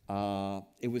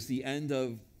 it was the end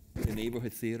of the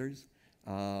neighborhood theaters,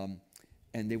 and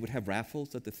they would have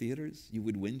raffles at the theaters. You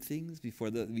would win things before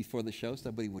the show.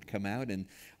 Somebody would come out, and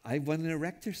I won an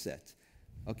erector set.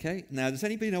 Okay? Now, does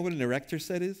anybody know what an erector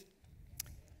set is?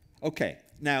 Okay.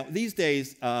 Now, these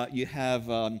days, you have,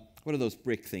 what are those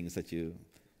brick things that you...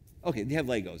 Okay, you have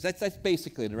Legos. That's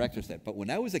basically an erector set. But when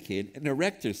I was a kid, an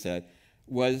erector set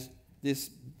was this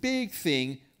big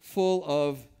thing full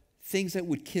of things that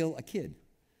would kill a kid.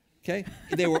 Okay?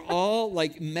 They were all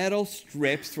like metal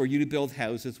strips for you to build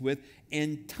houses with,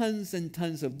 and tons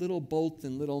of little bolts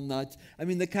and little nuts. I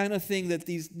mean, the kind of thing that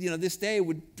this day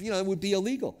would, it would be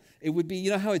illegal. It would be,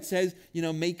 how it says,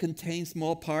 may contain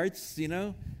small parts,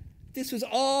 This was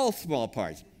all small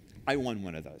parts. I won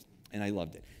one of those, and I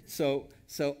loved it. So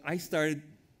I started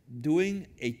doing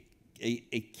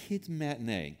a kids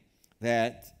matinee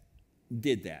that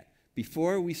did that.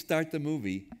 Before we start the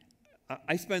movie,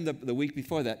 I spend the week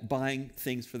before that buying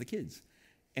things for the kids.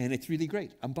 And it's really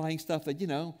great. I'm buying stuff that,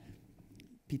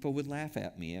 people would laugh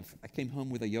at me. If I came home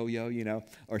with a yo-yo,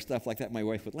 or stuff like that, my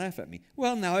wife would laugh at me.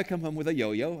 Well, now I come home with a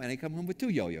yo-yo, and I come home with 2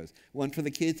 yo-yos. One for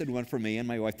the kids and one for me, and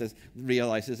my wife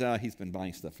realizes, he's been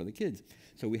buying stuff for the kids.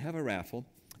 So we have a raffle.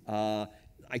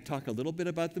 I talk a little bit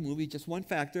about the movie, just one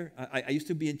factor. I used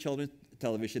to be in children's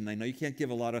television, and I know you can't give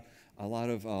a lot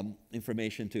of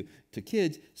information to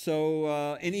kids.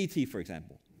 So in E.T., for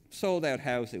example, sold out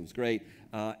house, it was great.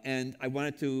 And I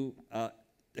wanted to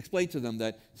explain to them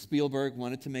that Spielberg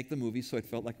wanted to make the movie so it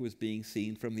felt like it was being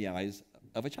seen from the eyes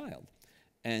of a child.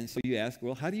 And so you ask,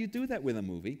 well, how do you do that with a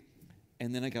movie?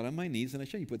 And then I got on my knees and I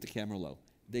showed you, put the camera low.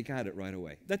 They got it right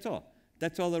away. That's all.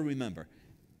 That's all they'll remember.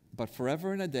 But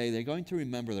forever and a day, they're going to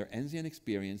remember their Enzian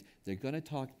experience. They're going to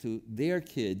talk to their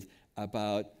kids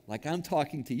about, like I'm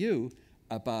talking to you,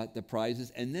 about the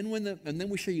prizes. And then then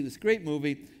we show you this great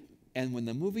movie. And when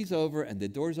the movie's over and the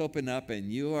doors open up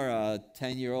and you are a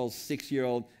 10-year-old,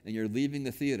 6-year-old, and you're leaving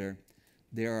the theater,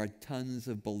 there are tons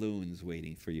of balloons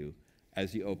waiting for you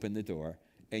as you open the door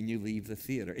and you leave the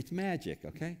theater. It's magic,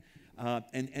 okay?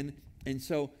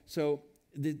 So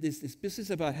this business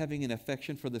about having an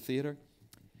affection for the theater,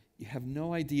 you have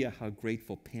no idea how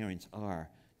grateful parents are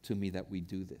to me that we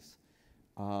do this.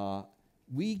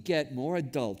 We get more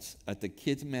adults at the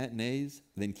kids' matinees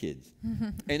than kids.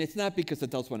 And it's not because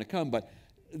adults want to come, but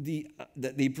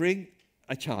they bring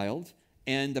a child,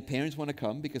 and the parents want to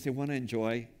come because they want to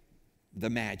enjoy the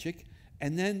magic,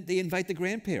 and then they invite the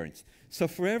grandparents. So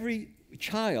for every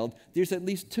child, there's at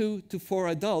least 2 to 4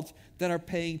 adults that are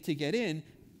paying to get in,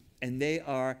 and they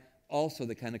are also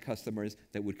the kind of customers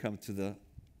that would come to the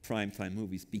primetime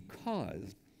movies,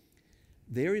 because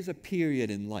there is a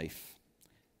period in life.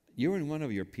 You're in one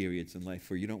of your periods in life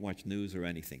where you don't watch news or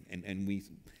anything, and we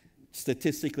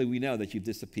statistically we know that you've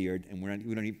disappeared, and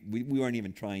we weren't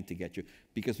even trying to get you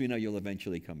because we know you'll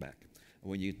eventually come back.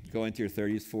 When you go into your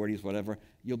 30s, 40s, whatever,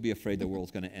 you'll be afraid the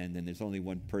world's going to end, and there's only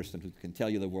one person who can tell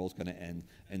you the world's going to end,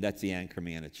 and that's the anchor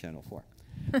man at Channel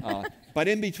 4. But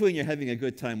in between, you're having a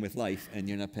good time with life, and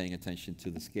you're not paying attention to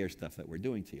the scare stuff that we're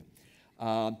doing to you.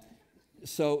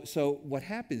 So what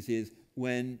happens is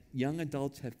when young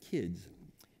adults have kids,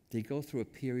 they go through a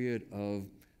period of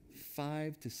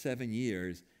 5 to 7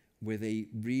 years where they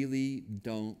really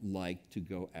don't like to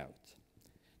go out.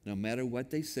 No matter what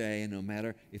they say, and no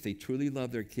matter if they truly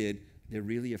love their kid, they're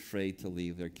really afraid to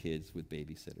leave their kids with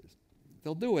babysitters.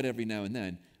 They'll do it every now and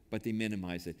then, but they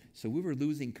minimize it. So we were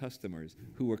losing customers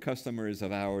who were customers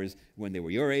of ours when they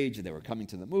were your age, and they were coming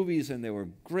to the movies, and they were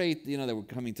great. They were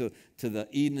coming to the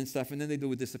Eden and stuff, and then they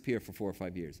would disappear for 4 or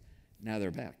 5 years. Now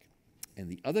they're back. And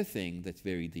the other thing that's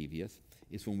very devious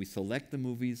is when we select the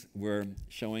movies we're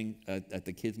showing at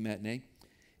the kids' matinee,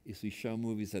 is we show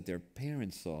movies that their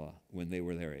parents saw when they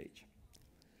were their age.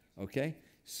 Okay?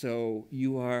 So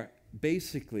you are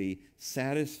basically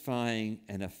satisfying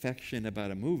an affection about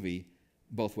a movie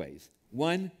both ways.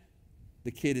 One,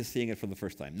 the kid is seeing it for the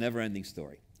first time. Never-ending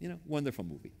story. Wonderful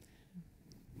movie.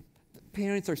 The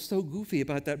parents are so goofy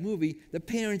about that movie, the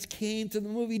parents came to the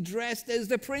movie dressed as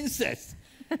the princess.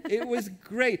 It was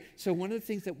great. So one of the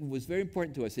things that was very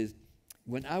important to us is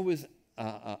when I was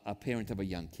a parent of a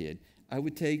young kid, I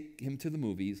would take him to the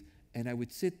movies, and I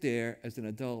would sit there as an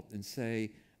adult and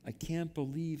say, I can't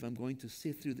believe I'm going to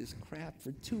sit through this crap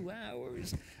for 2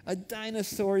 hours. A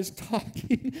dinosaur is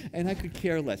talking, and I could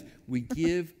care less. We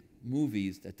give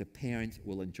movies that the parents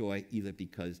will enjoy, either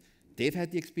because they've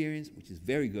had the experience, which is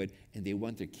very good, and they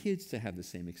want their kids to have the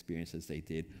same experience as they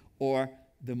did, or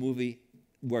the movie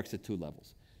works at 2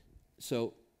 levels.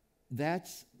 So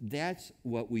that's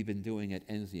what we've been doing at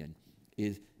Enzian,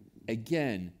 is,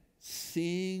 again,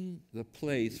 seeing the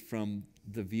place from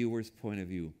the viewer's point of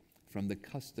view, from the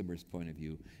customer's point of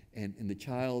view, and in the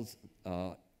child's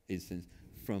instance,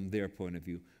 from their point of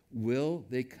view. Will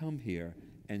they come here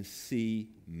and see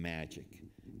magic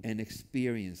and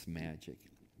experience magic?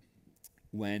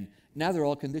 Now they're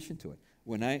all conditioned to it.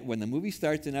 When the movie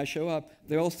starts and I show up,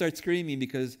 they all start screaming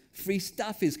because free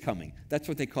stuff is coming. That's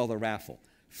what they call the raffle,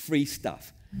 free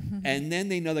stuff. And then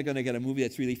they know they're going to get a movie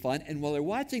that's really fun. And while they're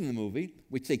watching the movie,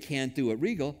 which they can't do at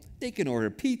Regal, they can order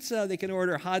pizza, they can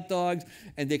order hot dogs,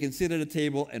 and they can sit at a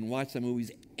table and watch the movies.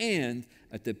 And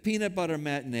at the peanut butter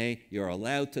matinee, you're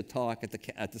allowed to talk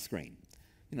at the screen.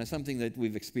 You know, something that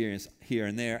we've experienced here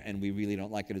and there, and we really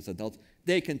don't like it as adults.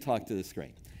 They can talk to the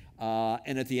screen.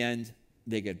 And at the end,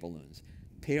 they get balloons.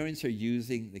 Parents are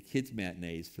using the kids'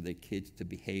 matinees for their kids to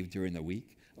behave during the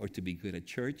week or to be good at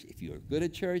church. If you're good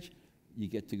at church, you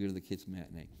get to go to the kids'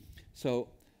 matinee. So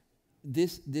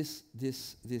this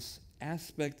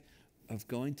aspect of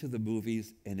going to the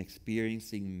movies and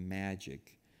experiencing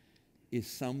magic is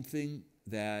something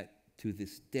that to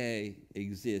this day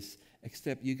exists,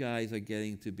 except you guys are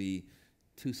getting to be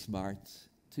too smart,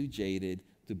 too jaded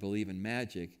to believe in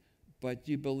magic, but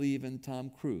you believe in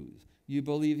Tom Cruise. You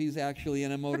believe he's actually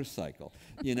in a motorcycle.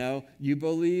 You know, you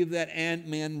believe that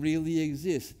Ant-Man really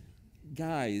exists.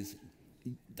 Guys,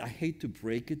 I hate to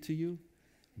break it to you,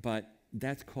 but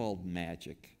that's called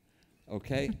magic,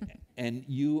 okay? And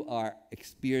you are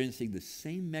experiencing the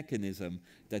same mechanism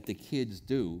that the kids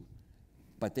do,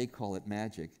 but they call it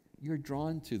magic. You're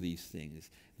drawn to these things.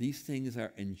 These things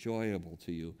are enjoyable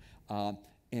to you.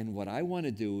 And what I want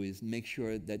to do is make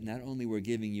sure that not only we're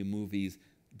giving you movies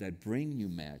that bring you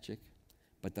magic,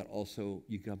 but that also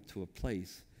you come to a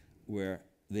place where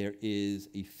there is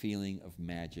a feeling of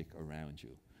magic around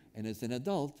you. And as an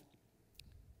adult,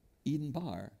 Eden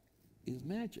Bar is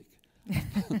magic.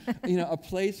 You know, a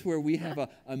place where we have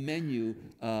a menu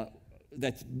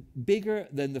that's bigger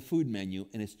than the food menu,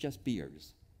 and it's just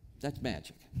beers. That's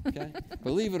magic, okay?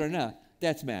 Believe it or not,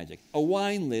 that's magic. A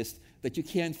wine list that you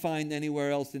can't find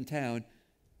anywhere else in town,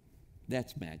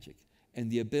 that's magic. And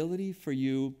the ability for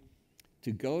you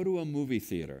to go to a movie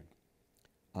theater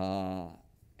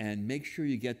and make sure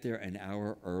you get there an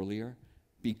hour earlier,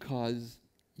 because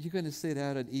you're going to sit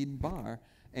out at Eden Bar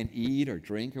and eat or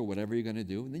drink or whatever you're going to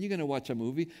do. And then you're going to watch a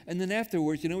movie. And then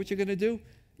afterwards, you know what you're going to do?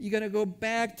 You're going to go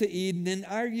back to Eden and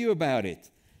argue about it.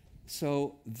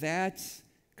 So that's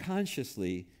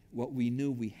consciously what we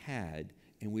knew we had,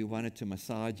 and we wanted to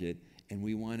massage it, and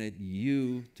we wanted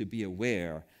you to be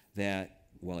aware that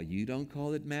while you don't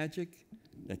call it magic,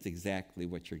 that's exactly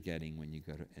what you're getting when you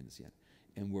go to Enzian.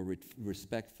 And we're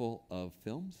respectful of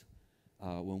films.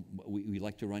 When we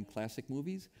like to run classic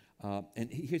movies.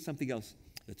 And here's something else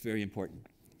that's very important.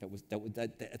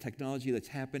 That technology that's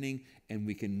happening, and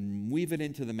we can weave it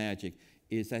into the magic,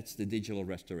 that's the digital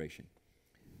restoration.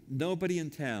 Nobody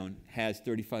in town has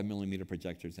 35 millimeter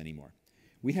projectors anymore.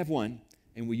 We have one,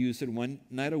 and we use it one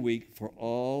night a week for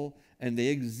all, and they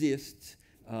exist.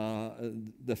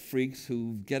 The freaks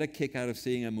who get a kick out of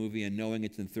seeing a movie and knowing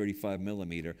it's in 35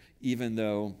 millimeter, even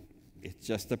though it's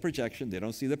just a projection, they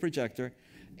don't see the projector,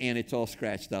 and it's all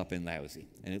scratched up and lousy,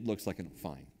 and it looks like a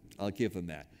fine. I'll give them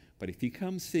that. But if you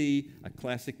come see a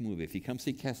classic movie, if you come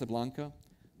see Casablanca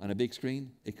on a big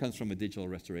screen, it comes from a digital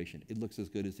restoration. It looks as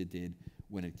good as it did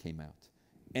when it came out.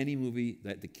 Any movie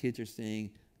that the kids are seeing,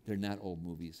 they're not old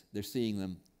movies. They're seeing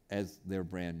them as they're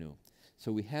brand new.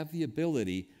 So we have the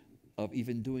ability of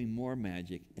even doing more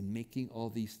magic and making all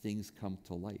these things come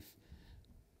to life.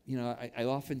 You know, I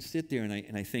often sit there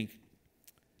and I think,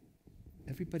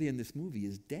 everybody in this movie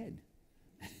is dead.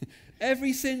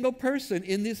 Every single person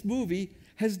in this movie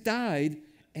has died,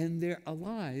 and they're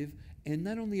alive. And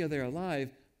not only are they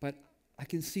alive, but I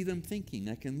can see them thinking.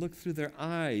 I can look through their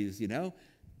eyes, you know.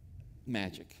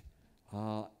 Magic.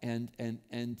 And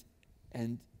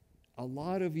a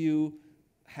lot of you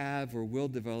have or will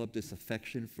develop this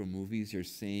affection for movies you're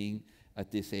seeing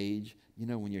at this age. You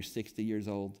know, when you're 60 years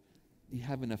old, you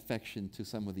have an affection to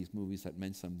some of these movies that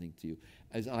meant something to you,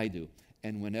 as I do.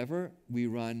 And whenever we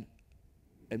run,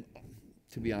 and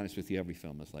to be honest with you, every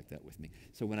film is like that with me.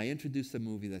 So when I introduce a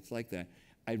movie that's like that,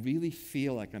 I really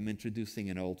feel like I'm introducing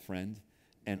an old friend.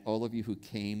 And all of you who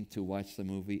came to watch the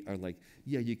movie are like,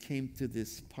 yeah, you came to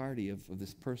this party of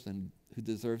this person who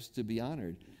deserves to be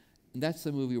honored. And that's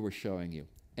the movie we're showing you.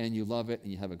 And you love it,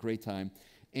 and you have a great time.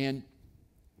 And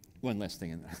One last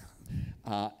thing in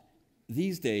that.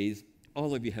 These days,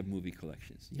 all of you have movie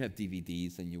collections. You have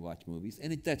DVDs and you watch movies,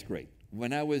 and that's great.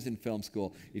 When I was in film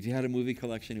school, if you had a movie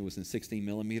collection, it was in 16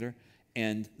 millimeter,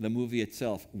 and the movie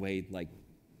itself weighed like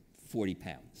 40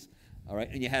 pounds. All right,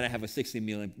 and you had to have a 60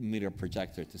 millimeter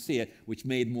projector to see it, which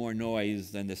made more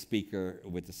noise than the speaker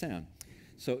with the sound.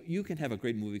 So you can have a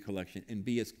great movie collection and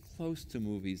be as close to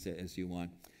movies as you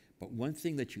want. But one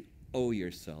thing that you owe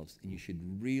yourselves, and you should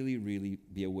really, really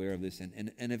be aware of this,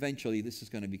 and eventually this is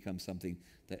going to become something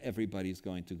that everybody's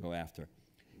going to go after,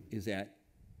 is that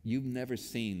you've never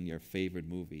seen your favorite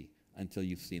movie until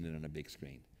you've seen it on a big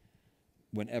screen.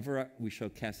 Whenever we show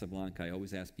Casablanca, I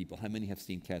always ask people, how many have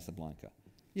seen Casablanca?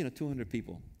 200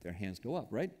 people, their hands go up,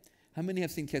 right? How many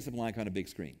have seen Casablanca on a big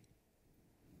screen?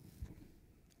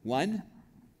 One?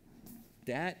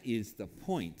 That is the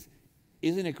point.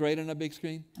 Isn't it great on a big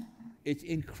screen? It's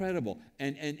incredible.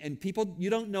 And people, you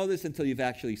don't know this until you've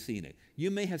actually seen it.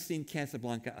 You may have seen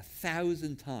Casablanca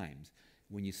 1,000 times.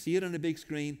 When you see it on a big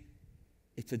screen,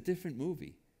 it's a different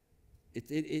movie.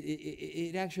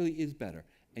 It actually is better.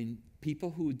 And people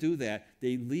who do that,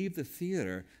 they leave the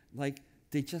theater like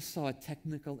they just saw a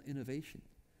technical innovation.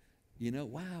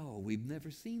 Wow, we've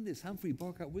never seen this. Humphrey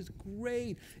Bogart was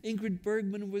great. Ingrid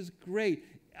Bergman was great.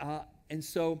 And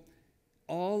so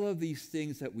all of these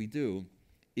things that we do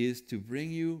is to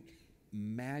bring you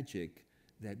magic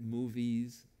that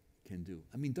movies can do.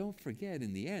 I mean, don't forget,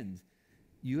 in the end,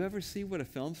 you ever see what a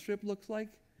film strip looks like?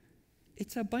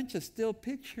 It's a bunch of still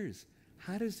pictures.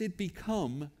 How does it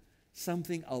become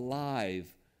something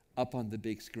alive up on the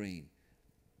big screen?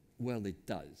 Well, it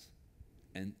does.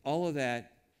 And all of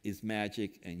that is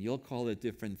magic, and you'll call it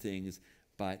different things,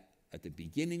 but at the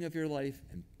beginning of your life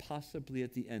and possibly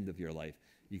at the end of your life,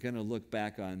 you're going to look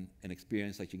back on an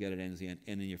experience like you get at Enzian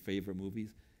and in your favorite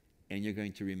movies, and you're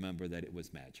going to remember that it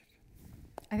was magic.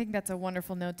 I think that's a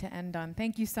wonderful note to end on.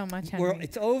 Thank you so much, Henry. Well,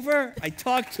 it's over. I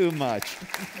talk too much.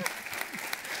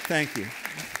 Thank you.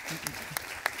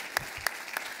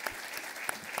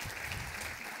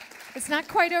 It's not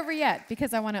quite over yet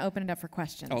because I want to open it up for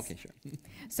questions. Okay, sure.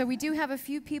 So we do have a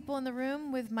few people in the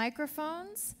room with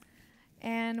microphones,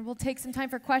 and we'll take some time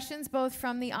for questions, both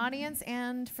from the audience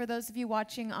and for those of you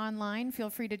watching online. Feel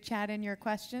free to chat in your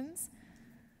questions.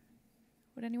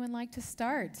 Would anyone like to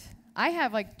start? I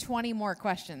have like 20 more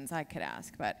questions I could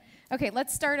ask, but okay,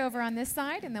 let's start over on this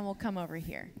side, and then we'll come over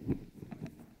here.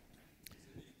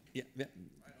 Yeah.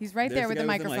 He's right there with the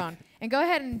microphone. And go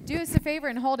ahead and do us a favor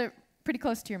and hold it pretty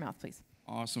close to your mouth, please.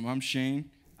 Awesome. I'm Shane.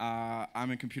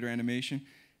 I'm in computer animation,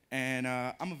 and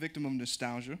I'm a victim of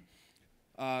nostalgia.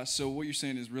 So what you're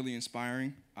saying is really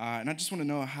inspiring. And I just want to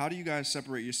know, how do you guys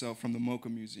separate yourself from the MoCA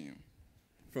Museum?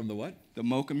 From the what? The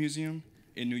MoCA Museum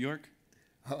in New York.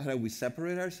 How do we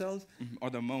separate ourselves? Mm-hmm.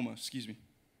 Or the MoMA, excuse me.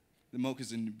 The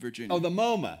MoCA's in Virginia. Oh, the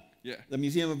MoMA. Yeah. The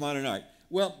Museum of Modern Art.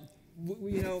 Well,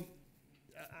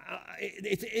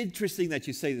 it's interesting that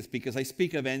you say this, because I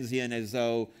speak of Enzian as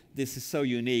though this is so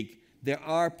unique. There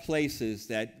are places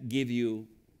that give you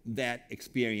that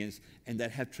experience and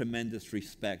that have tremendous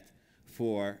respect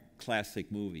for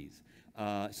classic movies.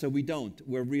 So we don't.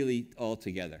 We're really all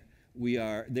together.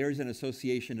 There's an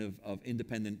association of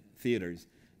independent theaters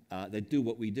that do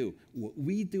what we do. What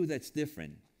we do that's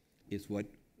different is what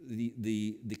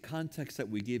the context that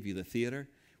we give you, the theater.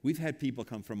 We've had people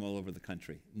come from all over the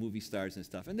country, movie stars and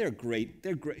stuff, and they're great.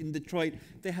 They're great. In Detroit,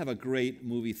 they have a great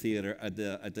movie theater at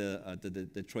the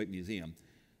Detroit Museum.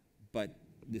 But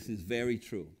this is very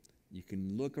true. You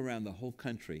can look around the whole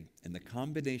country, and the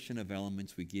combination of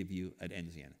elements we give you at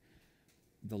Enzian,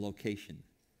 the location,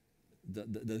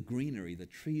 the greenery, the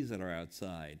trees that are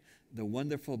outside, the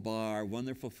wonderful bar,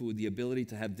 wonderful food, the ability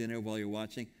to have dinner while you're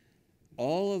watching,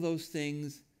 all of those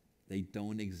things, they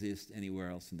don't exist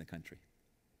anywhere else in the country.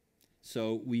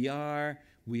 So we are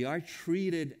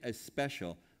treated as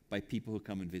special by people who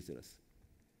come and visit us.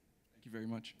 Thank you very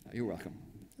much. You're welcome.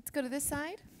 Let's go to this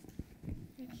side.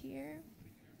 Right here.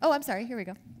 Oh, I'm sorry. Here we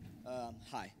go.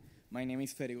 Hi. My name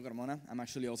is Federico Carmona. I'm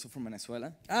actually also from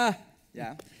Venezuela. Ah!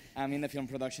 Yeah. I'm in the film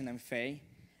production MFA.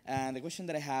 And the question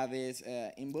that I have is,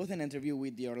 in both an interview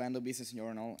with the Orlando Business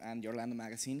Journal and the Orlando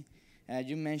Magazine,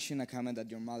 you mentioned a comment that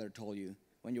your mother told you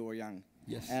when you were young.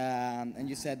 Yes. And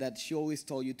you said that she always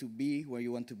told you to be where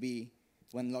you want to be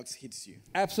when luck hits you.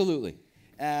 Absolutely.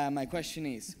 My question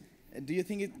is, do you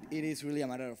think it is really a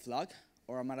matter of luck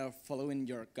or a matter of following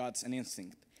your guts and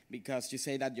instinct? Because you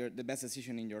say that the best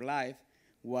decision in your life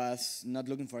was not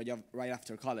looking for a job right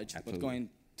after college, Absolutely. but going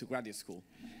to graduate school.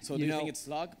 So do you think it's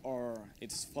luck or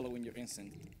it's following your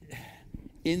instinct?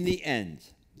 In the end,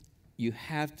 you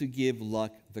have to give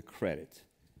luck the credit.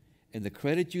 And the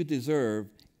credit you deserve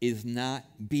is not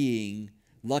being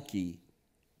lucky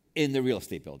in the real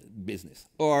estate business,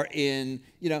 or in,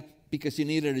 because you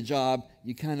needed a job,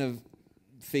 you kind of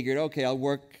figured, okay, I'll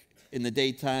work in the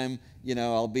daytime,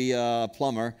 I'll be a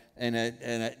plumber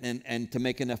and to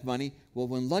make enough money. Well,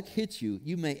 when luck hits you,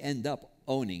 you may end up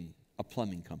owning a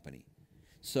plumbing company.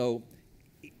 So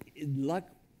luck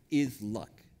is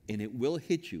luck, and it will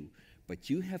hit you, but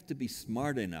you have to be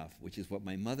smart enough, which is what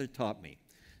my mother taught me,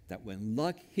 that when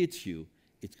luck hits you,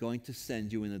 it's going to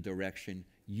send you in the direction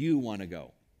you want to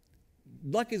go.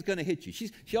 Luck is going to hit you.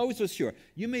 She always was sure.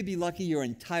 You may be lucky your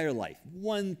entire life,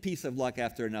 one piece of luck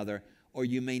after another, or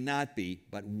you may not be,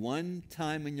 but one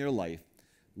time in your life,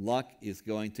 luck is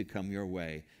going to come your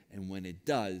way. And when it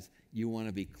does, you want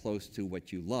to be close to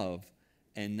what you love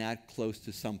and not close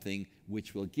to something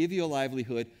which will give you a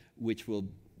livelihood, which will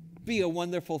be a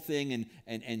wonderful thing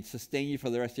and sustain you for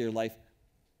the rest of your life,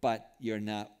 but you're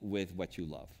not with what you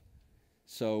love.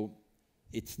 So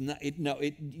it's not,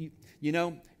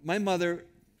 my mother,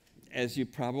 as you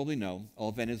probably know,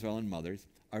 all Venezuelan mothers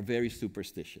are very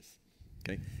superstitious,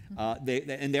 okay?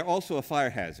 And they're also a fire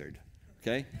hazard,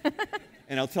 okay?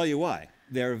 And I'll tell you why.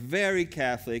 They're very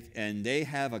Catholic, and they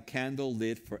have a candle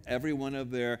lit for every one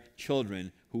of their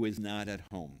children who is not at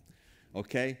home,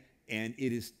 okay? And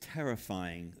it is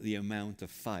terrifying, the amount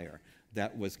of fire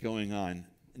that was going on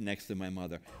next to my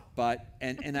mother.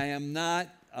 And I am not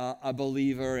a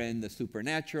believer in the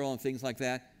supernatural and things like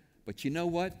that, but you know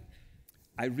what?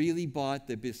 I really bought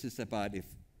the business about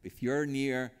if you're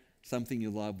near something you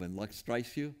love, when luck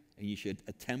strikes you, and you should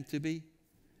attempt to be,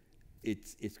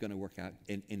 it's going to work out,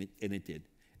 and it did.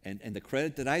 And the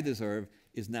credit that I deserve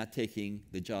is not taking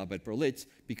the job at Berlitz,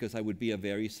 because I would be a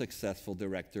very successful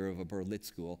director of a Berlitz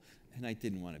school, and I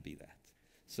didn't want to be that.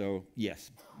 So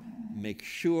yes, make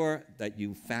sure that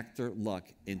you factor luck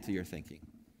into your thinking.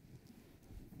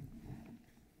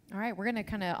 All right, we're going to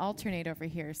kind of alternate over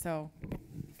here. So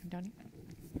come down here.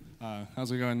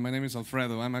 How's it going? My name is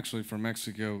Alfredo. I'm actually from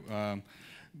Mexico.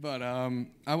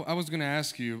 I was going to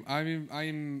ask you,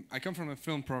 I come from a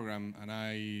film program, and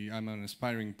I'm an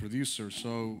aspiring producer.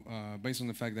 So based on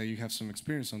the fact that you have some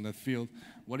experience on that field,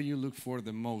 what do you look for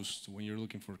the most when you're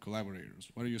looking for collaborators?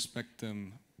 What do you expect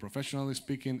them, professionally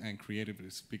speaking and creatively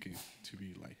speaking, to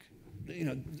be like?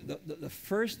 The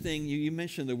first thing, you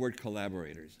mentioned the word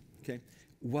collaborators, okay?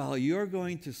 While you're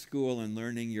going to school and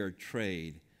learning your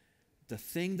trade, the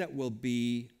thing that will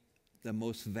be the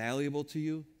most valuable to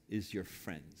you is your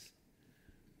friends,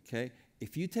 okay?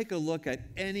 If you take a look at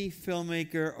any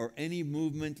filmmaker or any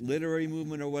movement, literary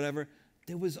movement or whatever,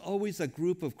 there was always a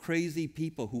group of crazy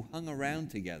people who hung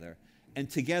around together, and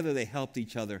together they helped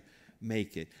each other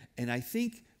make it. And I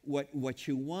think what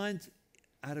you want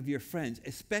out of your friends,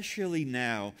 especially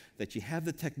now that you have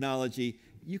the technology,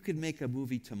 you can make a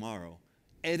movie tomorrow,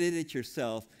 edit it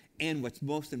yourself, and what's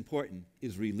most important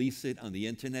is release it on the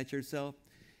internet yourself,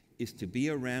 is to be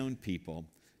around people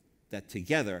that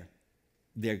together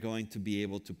they're going to be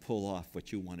able to pull off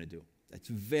what you want to do. That's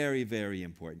very, very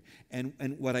important. And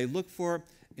what I look for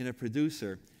in a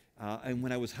producer, and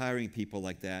when I was hiring people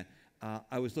like that,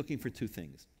 I was looking for two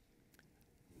things.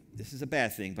 This is a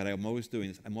bad thing, but I'm always doing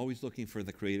this. I'm always looking for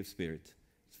the creative spirit.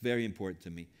 It's very important to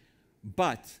me.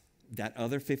 But that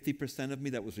other 50% of me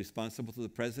that was responsible for the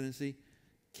presidency,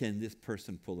 can this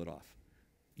person pull it off?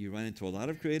 You run into a lot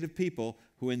of creative people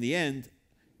who in the end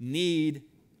need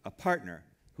a partner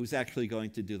who's actually going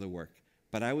to do the work.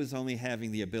 But I was only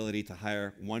having the ability to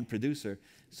hire one producer,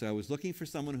 so I was looking for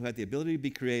someone who had the ability to be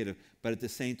creative, but at the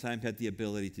same time had the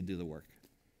ability to do the work.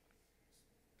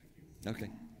 Okay.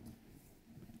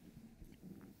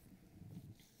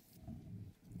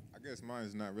 I guess mine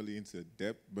is not really into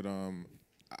depth, but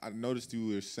I noticed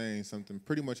you were saying something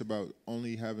pretty much about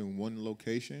only having one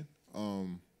location.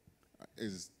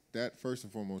 Is that first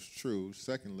and foremost true?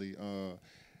 Secondly,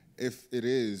 if it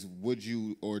is, would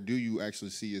you or do you actually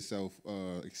see yourself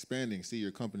expanding, see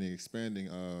your company expanding,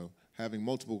 having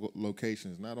multiple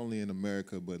locations, not only in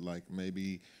America, but like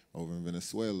maybe over in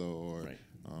Venezuela or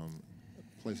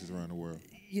places around the world?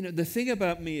 You know, the thing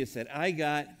about me is that I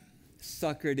got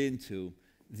suckered into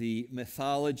the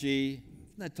mythology,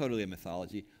 not totally a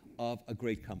mythology, of a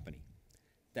great company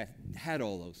that had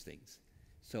all those things.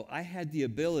 So I had the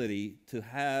ability to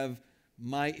have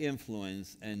my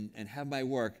influence and have my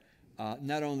work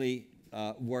not only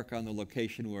work on the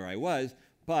location where I was,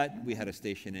 but we had a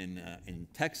station in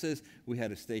Texas, we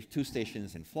had two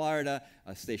stations in Florida,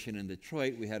 a station in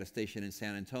Detroit, we had a station in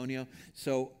San Antonio.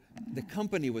 So the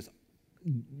company was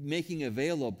making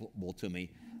available to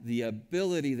me the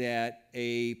ability that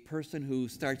a person who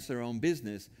starts their own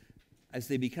business, as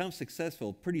they become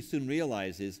successful, pretty soon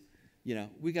realizes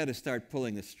we got to start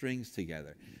pulling the strings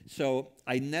together. So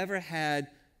I never had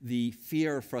the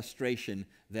fear or frustration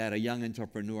that a young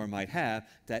entrepreneur might have,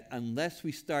 that unless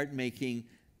we start making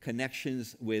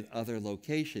connections with other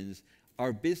locations,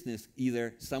 our business,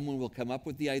 either someone will come up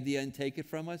with the idea and take it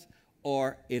from us,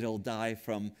 or it'll die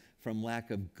from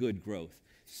lack of good growth.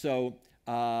 So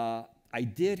I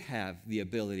did have the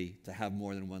ability to have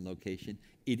more than one location.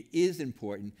 It is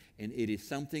important, and it is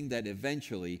something that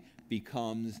eventually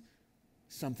becomes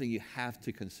something you have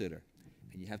to consider.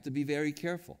 And you have to be very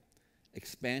careful.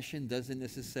 Expansion doesn't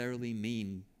necessarily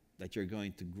mean that you're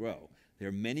going to grow. There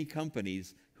are many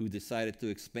companies who decided to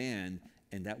expand,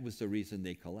 and that was the reason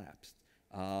they collapsed.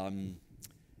 And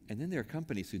then there are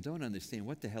companies who don't understand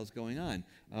what the hell's going on.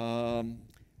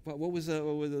 What was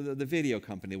the video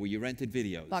company where you rented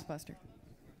videos? Blockbuster.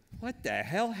 What the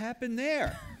hell happened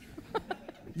there?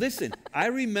 Listen, I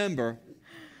remember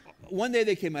one day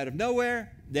they came out of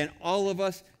nowhere, then all of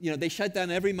us, they shut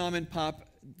down every mom and pop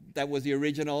that was the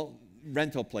original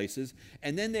rental places,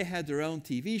 and then they had their own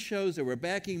TV shows, they were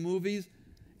backing movies,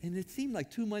 and it seemed like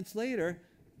 2 months later,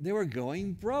 they were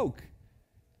going broke.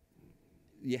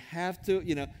 You have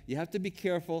to be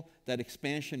careful that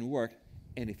expansion works,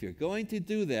 and if you're going to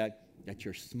do that, that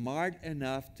you're smart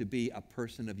enough to be a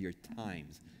person of your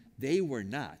times. They were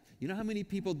not. You know how many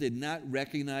people did not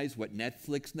recognize what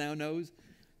Netflix now knows?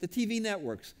 The TV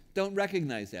networks don't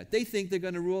recognize that. They think they're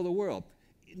going to rule the world.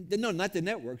 No, not the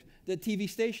networks, the TV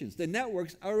stations. The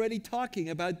networks are already talking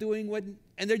about doing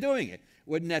and they're doing it,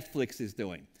 what Netflix is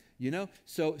doing.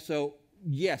 So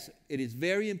yes, it is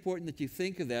very important that you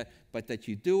think of that, but that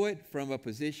you do it from a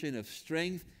position of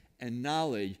strength and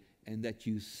knowledge, and that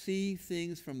you see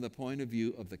things from the point of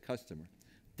view of the customer.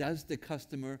 Does the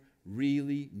customer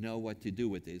really know what to do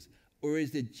with this, or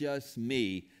is it just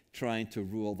me trying to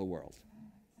rule the world?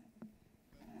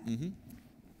 Mm-hmm.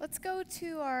 Let's go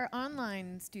to our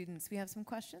online students. We have some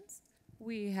questions.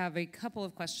 We have a couple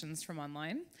of questions from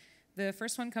online. The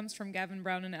first one comes from Gavin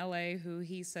Brown in LA, who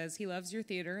he says he loves your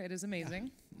theater. It is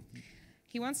amazing.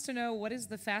 He wants to know, what is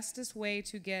the fastest way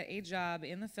to get a job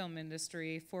in the film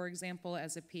industry, for example,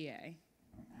 as a PA?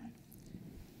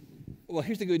 Well,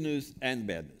 here's the good news and the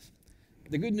bad news.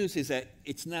 The good news is that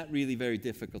it's not really very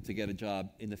difficult to get a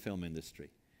job in the film industry.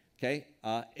 Okay?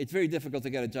 It's very difficult to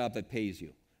get a job that pays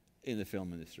you in the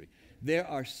film industry. There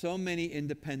are so many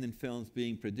independent films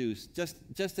being produced.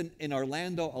 Just in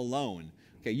Orlando alone,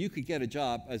 okay, you could get a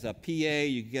job as a PA,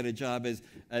 you could get a job as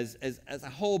a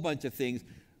whole bunch of things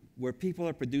where people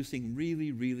are producing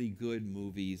really, really good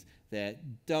movies that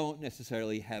don't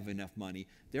necessarily have enough money.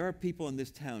 There are people in this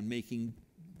town making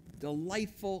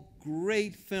delightful,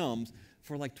 great films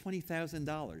for like $20,000,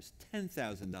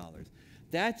 $10,000.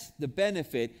 That's the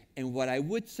benefit, and what I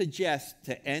would suggest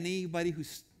to anybody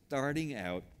who's starting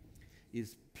out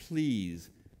is please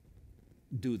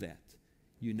do that.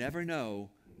 You never know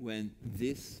when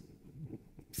this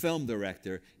film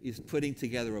director is putting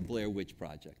together a Blair Witch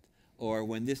Project, or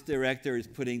when this director is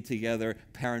putting together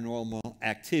Paranormal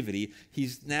Activity.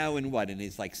 He's now in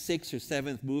his like 6th or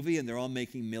 7th movie, and they're all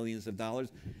making millions of dollars.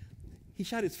 He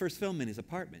shot his first film in his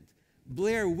apartment.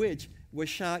 Blair Witch was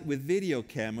shot with video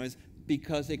cameras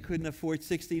because they couldn't afford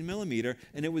 16 millimeter,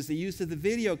 and it was the use of the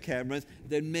video cameras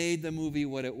that made the movie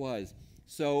what it was.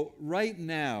 So right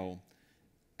now,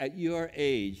 at your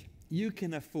age, you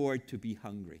can afford to be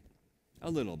hungry,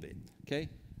 a little bit, okay?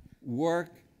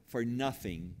 Work for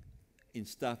nothing in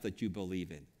stuff that you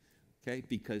believe in, okay?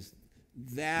 Because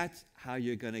that's how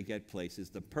you're going to get places.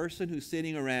 The person who's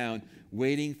sitting around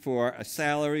waiting for a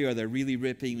salary, or they're really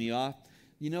ripping me off,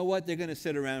 you know what? They're going to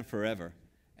sit around forever.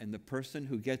 And the person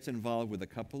who gets involved with a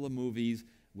couple of movies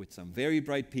with some very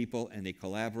bright people and they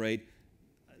collaborate,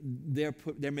 they're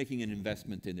making an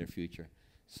investment in their future.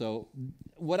 So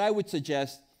what I would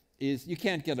suggest is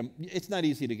it's not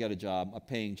easy to get a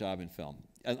paying job in film,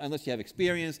 unless you have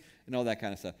experience and all that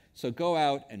kind of stuff. So go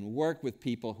out and work with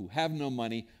people who have no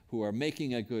money, who are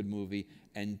making a good movie,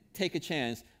 and take a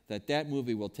chance that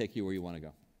movie will take you where you want to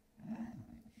go.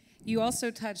 You also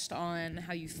touched on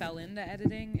how you fell into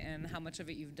editing and how much of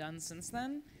it you've done since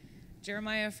then.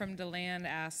 Jeremiah from DeLand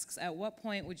asks, at what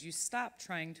point would you stop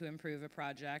trying to improve a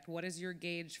project? What is your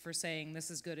gauge for saying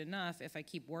this is good enough? If I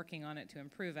keep working on it to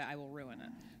improve it, I will ruin it.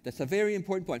 That's a very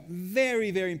important point. Very,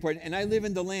 very important. And I live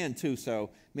in DeLand too, so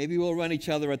maybe we'll run each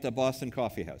other at the Boston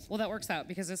Coffee House. Well, that works out,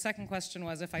 because the second question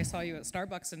was, if I saw you at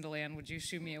Starbucks in DeLand, would you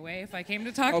shoo me away if I came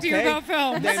to talk to you about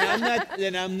films?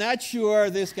 Then I'm not sure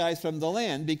this guy's from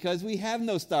DeLand, because we have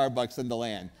no Starbucks in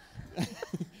DeLand.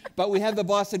 But we have the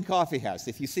Boston Coffee House,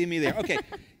 if you see me there. Okay,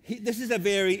 this is a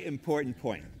very important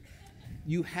point.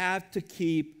 You have to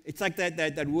keep, it's like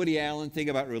that Woody Allen thing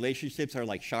about relationships are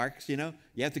like sharks, you know?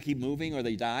 You have to keep moving or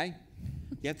they die.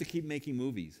 You have to keep making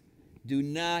movies. Do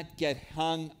not get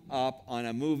hung up on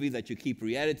a movie that you keep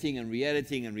re-editing and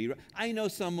re-editing and re. I know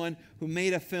someone who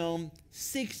made a film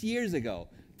 6 years ago.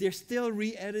 They're still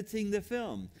re-editing the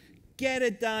film. Get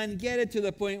it done, get it to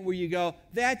the point where you go,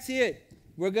 that's it.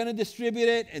 We're going to distribute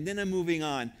it, and then I'm moving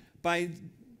on. By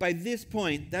this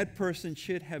point, that person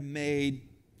should have made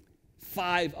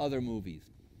 5 other movies.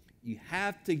 You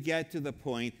have to get to the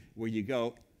point where you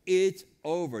go, it's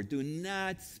over. Do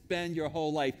not spend your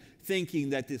whole life thinking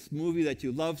that this movie that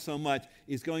you love so much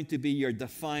is going to be your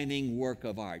defining work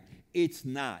of art. It's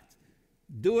not.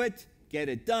 Do it, get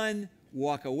it done,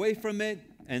 walk away from it,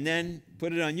 and then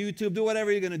put it on YouTube. Do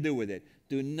whatever you're going to do with it.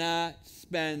 Do not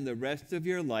spend the rest of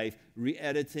your life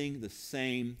re-editing the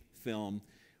same film.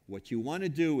 What you want to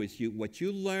do is what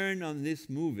you learn on this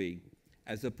movie,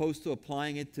 as opposed to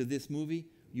applying it to this movie,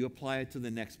 you apply it to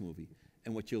the next movie.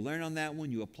 And what you learn on that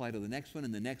one, you apply to the next one,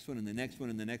 and the next one, and the next one,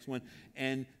 and the next one.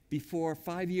 And before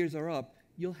 5 years are up,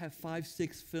 you'll have 5,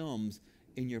 6 films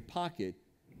in your pocket.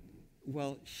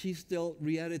 Well, she's still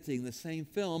re-editing the same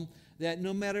film that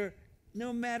no matter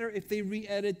if they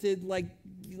re-edited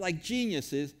like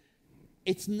geniuses,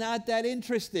 it's not that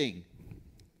interesting.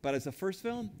 But as a first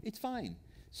film, it's fine.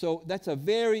 So that's a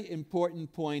very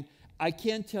important point. I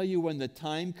can't tell you when the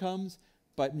time comes,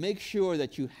 but make sure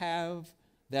that you have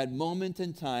that moment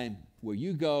in time where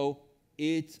you go,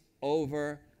 it's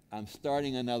over, I'm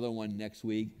starting another one next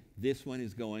week. This one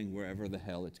is going wherever the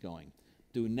hell it's going.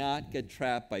 Do not get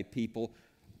trapped by people.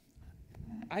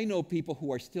 I know people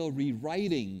who are still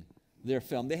rewriting their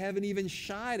film. They haven't even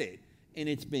shot it, and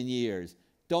it's been years.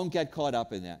 Don't get caught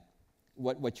up in that.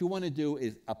 What you want to do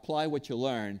is apply what you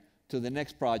learn to the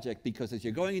next project, because as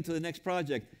you're going into the next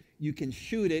project, you can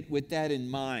shoot it with that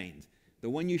in mind. The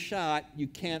one you shot, you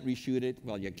can't reshoot it.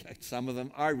 Well, some of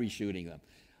them are reshooting them.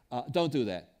 Don't do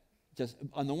that. Just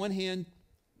on the one hand,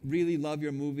 really love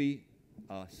your movie.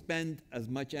 Spend as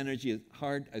much energy, as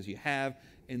hard as you have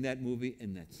in that movie.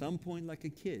 And at some point, like a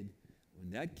kid,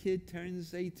 when that kid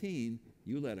turns 18,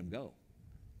 you let him go.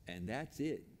 And that's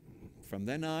it. From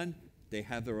then on, they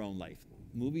have their own life.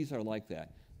 Movies are like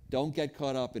that. Don't get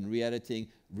caught up in re-editing,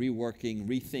 reworking,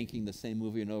 rethinking the same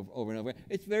movie over and over.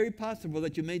 It's very possible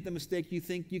that you made the mistake you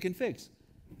think you can fix.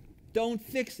 Don't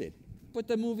fix it. Put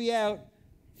the movie out.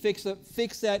 Fix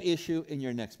that issue in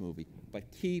your next movie.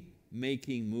 But keep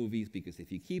making movies, because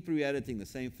if you keep re-editing the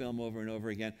same film over and over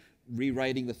again,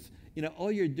 rewriting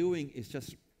all you're doing is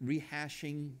just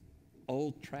rehashing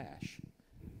old trash.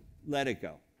 Let it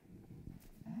go.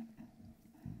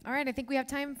 All right, I think we have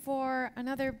time for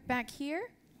another back here.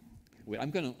 Wait, I'm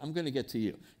gonna get to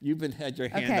you. You've had your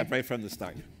hand up right from the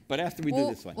start. But after we do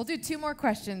this one. We'll do 2 more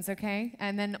questions, okay?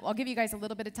 And then I'll give you guys a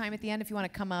little bit of time at the end if you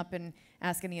want to come up and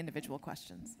ask any individual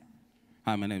questions.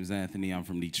 Hi, my name is Anthony. I'm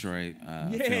from Detroit.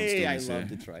 Yay, I love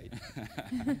Detroit.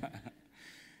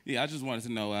 Yeah, I just wanted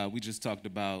to know, we just talked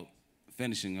about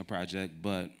finishing a project,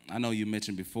 but I know you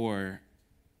mentioned before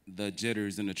the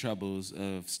jitters and the troubles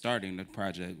of starting the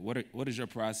project. What is your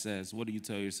process? What do you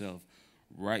tell yourself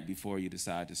right before you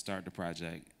decide to start the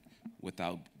project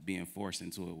without being forced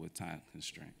into it with time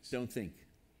constraints? Don't think.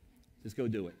 Just go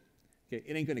do it. Okay,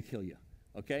 it ain't going to kill you.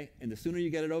 Okay? And the sooner you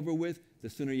get it over with, the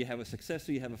sooner you have a success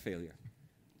or you have a failure.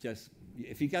 Just,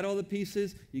 if you got all the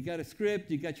pieces, you got a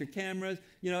script, you got your cameras,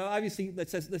 obviously,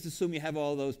 let's assume you have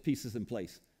all those pieces in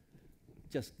place.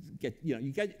 Just get,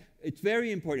 it's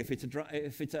very important.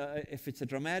 If it's a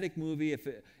dramatic movie,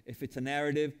 if it's a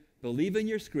narrative, believe in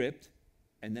your script,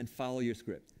 and then follow your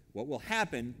script. What will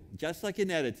happen, just like in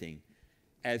editing,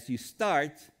 as you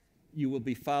start, you will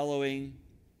be following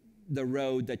the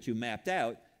road that you mapped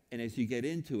out, and as you get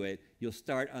into it, you'll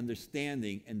start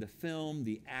understanding, and the film,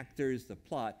 the actors, the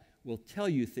plot will tell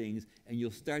you things, and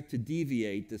you'll start to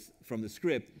deviate from the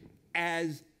script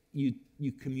as you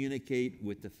communicate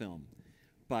with the film.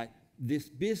 But this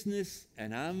business,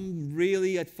 and I'm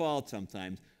really at fault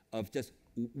sometimes, of just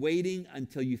waiting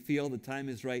until you feel the time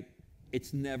is right,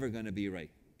 it's never going to be right.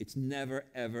 It's never,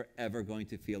 ever, ever going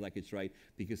to feel like it's right,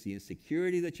 because the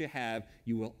insecurity that you have,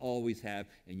 you will always have,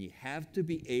 and you have to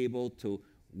be able to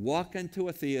walk into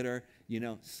a theater,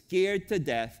 scared to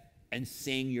death, and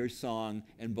sing your song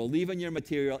and believe in your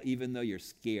material even though you're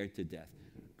scared to death.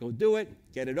 Go do it,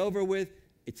 get it over with.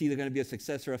 It's either going to be a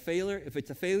success or a failure. If it's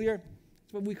a failure,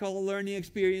 it's what we call a learning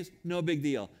experience. No big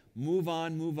deal. Move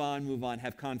on, move on, move on.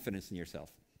 Have confidence in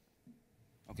yourself.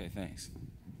 Okay, thanks.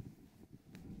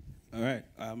 All right.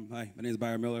 Hi, my name is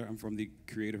Byron Miller. I'm from the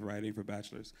creative writing for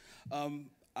bachelor's.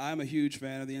 I'm a huge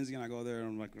fan of the Enzian. I go there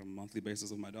on like a monthly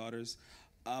basis with my daughters.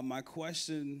 My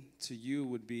question to you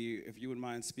would be if you would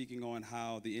mind speaking on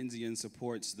how the Enzian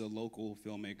supports the local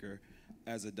filmmaker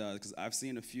as it does, because I've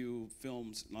seen a few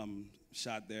films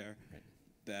shot there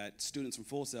that students from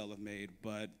Full Sail have made,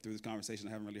 but through this conversation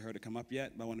I haven't really heard it come up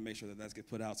yet, but I want to make sure that that gets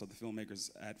put out so the filmmakers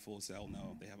at Full Sail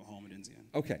know they have a home at Enzian.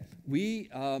 Okay, we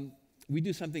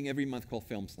do something every month called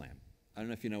Film Slam. I don't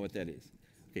know if you know what that is.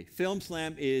 Okay, Film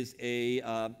Slam is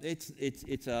an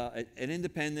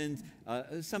independent,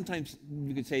 sometimes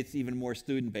you could say it's even more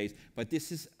student-based, but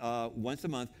this is once a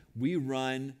month. We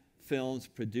run films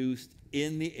produced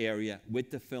in the area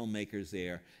with the filmmakers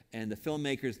there, and the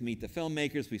filmmakers meet the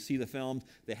filmmakers, we see the films,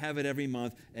 they have it every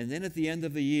month, and then at the end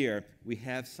of the year, we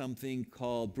have something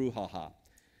called Brouhaha,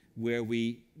 where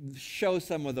we show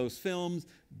some of those films.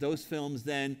 Those films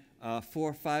then, 4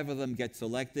 or 5 of them get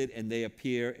selected and they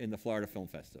appear in the Florida Film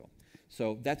Festival.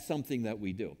 So that's something that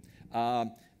we do.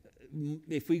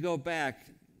 If we go back,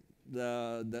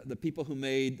 the people who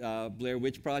made Blair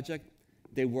Witch Project,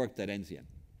 they worked at Enzian.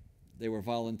 They were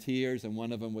volunteers, and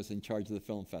one of them was in charge of the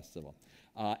film festival.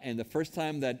 And the first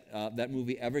time that that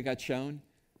movie ever got shown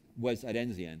was at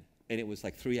Enzian, and it was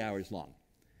like 3 hours long.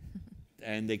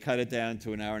 And they cut it down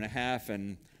to an hour and a half,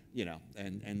 and you know,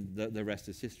 and the rest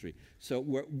is history. So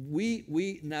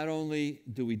we not only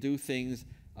do we do things,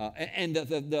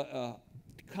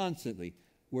 constantly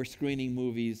we're screening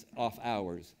movies off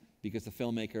hours because the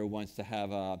filmmaker wants to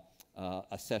have a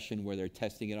session where they're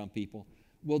testing it on people.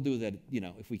 We'll do that, you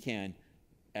know, if we can,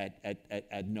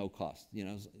 at no cost. You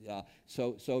know,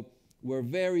 so we're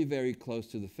very, very close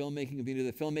to the filmmaking community.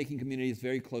 The filmmaking community is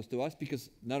very close to us because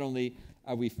not only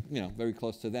are we, you know, very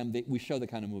close to them, we show the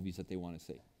kind of movies that they want to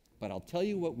see. But I'll tell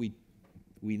you what we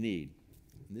need.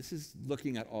 And this is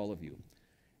looking at all of you.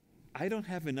 I don't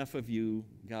have enough of you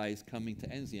guys coming to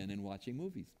Enzian and watching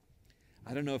movies.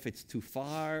 I don't know if it's too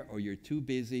far or you're too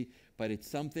busy, but it's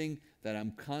something that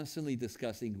I'm constantly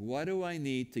discussing. What do I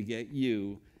need to get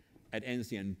you at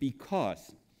Enzian?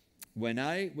 Because when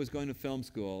I was going to film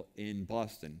school in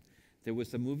Boston, there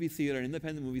was a movie theater, an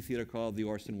independent movie theater called the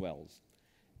Orson Welles.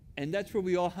 And that's where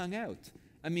we all hung out.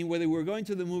 I mean, whether we were going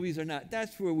to the movies or not,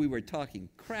 that's where we were talking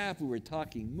crap, we were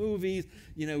talking movies,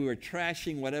 you know, we were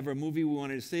trashing whatever movie we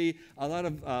wanted to see. A lot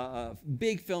of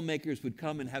big filmmakers would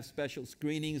come and have special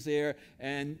screenings there,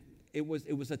 and it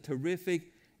was a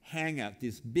terrific hangout,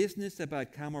 this business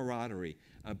about camaraderie,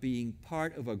 being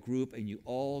part of a group and you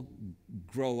all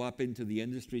grow up into the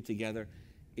industry together.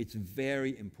 It's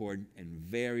very important and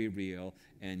very real,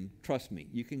 and trust me,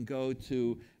 you can go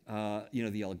to you know,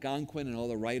 the Algonquin and all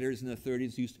the writers in the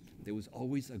 30s. There was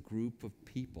always a group of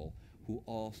people who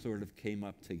all sort of came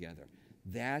up together.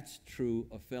 That's true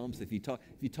of films. If you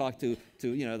talk to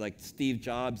you know, like Steve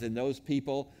Jobs and those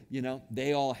people, you know,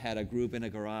 they all had a group in a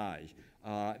garage.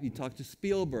 You talk to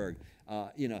Spielberg,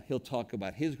 you know, he'll talk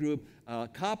about his group.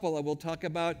 Coppola will talk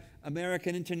about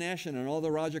American International and all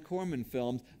the Roger Corman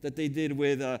films that they did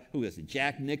with, who is it,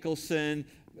 Jack Nicholson,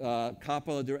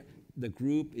 Coppola. The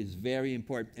group is very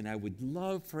important, and I would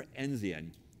love for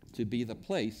Enzian to be the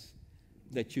place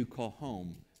that you call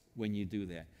home when you do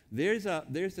that. There's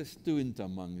a student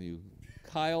among you,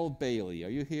 Kyle Bailey. Are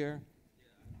you here?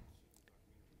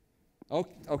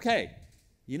 Okay.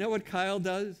 You know what Kyle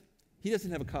does? He doesn't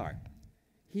have a car.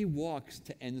 He walks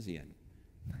to Enzian.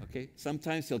 Okay?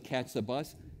 Sometimes he'll catch the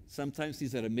bus. Sometimes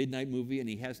he's at a midnight movie and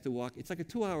he has to walk. It's like a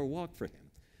 2-hour walk for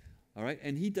him. All right?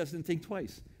 And he doesn't think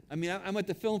twice. I mean, I'm at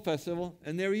the film festival,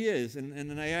 and there he is. And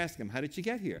then I ask him, how did you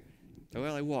get here? Oh,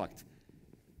 well, I walked.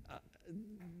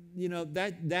 You know,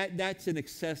 that's an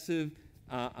excessive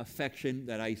affection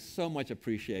that I so much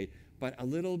appreciate. But a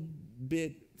little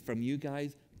bit from you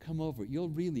guys, come over. You'll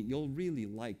really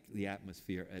like the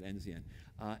atmosphere at Enzian.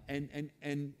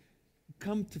 And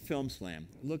come to Film Slam.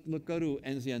 Go to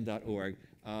enzian.org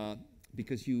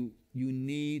because you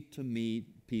need to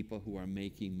meet people who are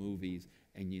making movies,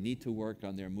 and you need to work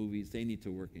on their movies. They need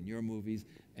to work in your movies,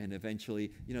 and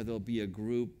eventually, you know, there'll be a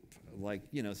group like,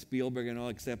 you know, Spielberg and all,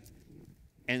 except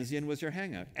Enzian was your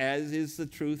hangout, as is the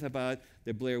truth about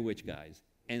the Blair Witch guys.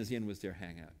 Enzian was their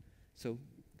hangout. So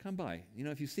come by. You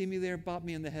know, if you see me there, bop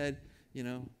me in the head, you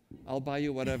know, I'll buy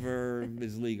you whatever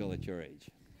is legal at your age.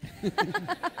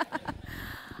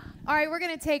 All right, we're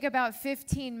going to take about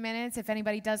 15 minutes. If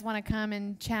anybody does want to come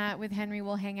and chat with Henry,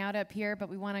 we'll hang out up here, but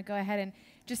we want to go ahead and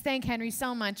just thank Henry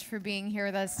so much for being here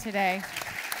with us today.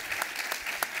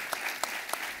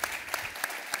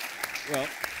 Well,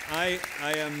 I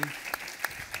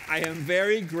am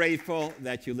very grateful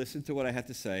that you listened to what I had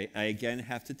to say. I again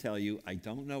have to tell you, I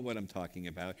don't know what I'm talking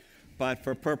about, but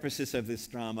for purposes of this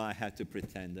drama, I had to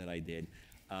pretend that I did.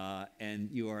 And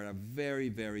you are in a very,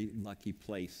 very lucky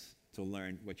place to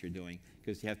learn what you're doing,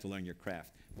 because you have to learn your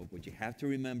craft. But what you have to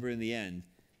remember in the end,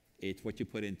 it's what you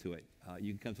put into it.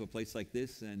 You can come to a place like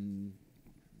this, and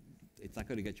it's not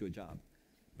going to get you a job,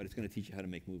 but it's going to teach you how to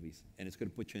make movies, and it's going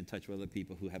to put you in touch with other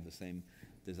people who have the same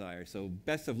desire. So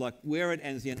best of luck. We're at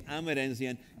Enzian. I'm at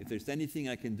Enzian. If there's anything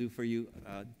I can do for you,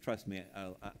 trust me,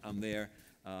 I'm there.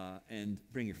 And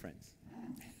bring your friends.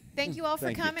 Thank you all for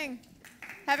Thank you. coming.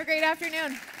 Have a great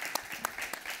afternoon.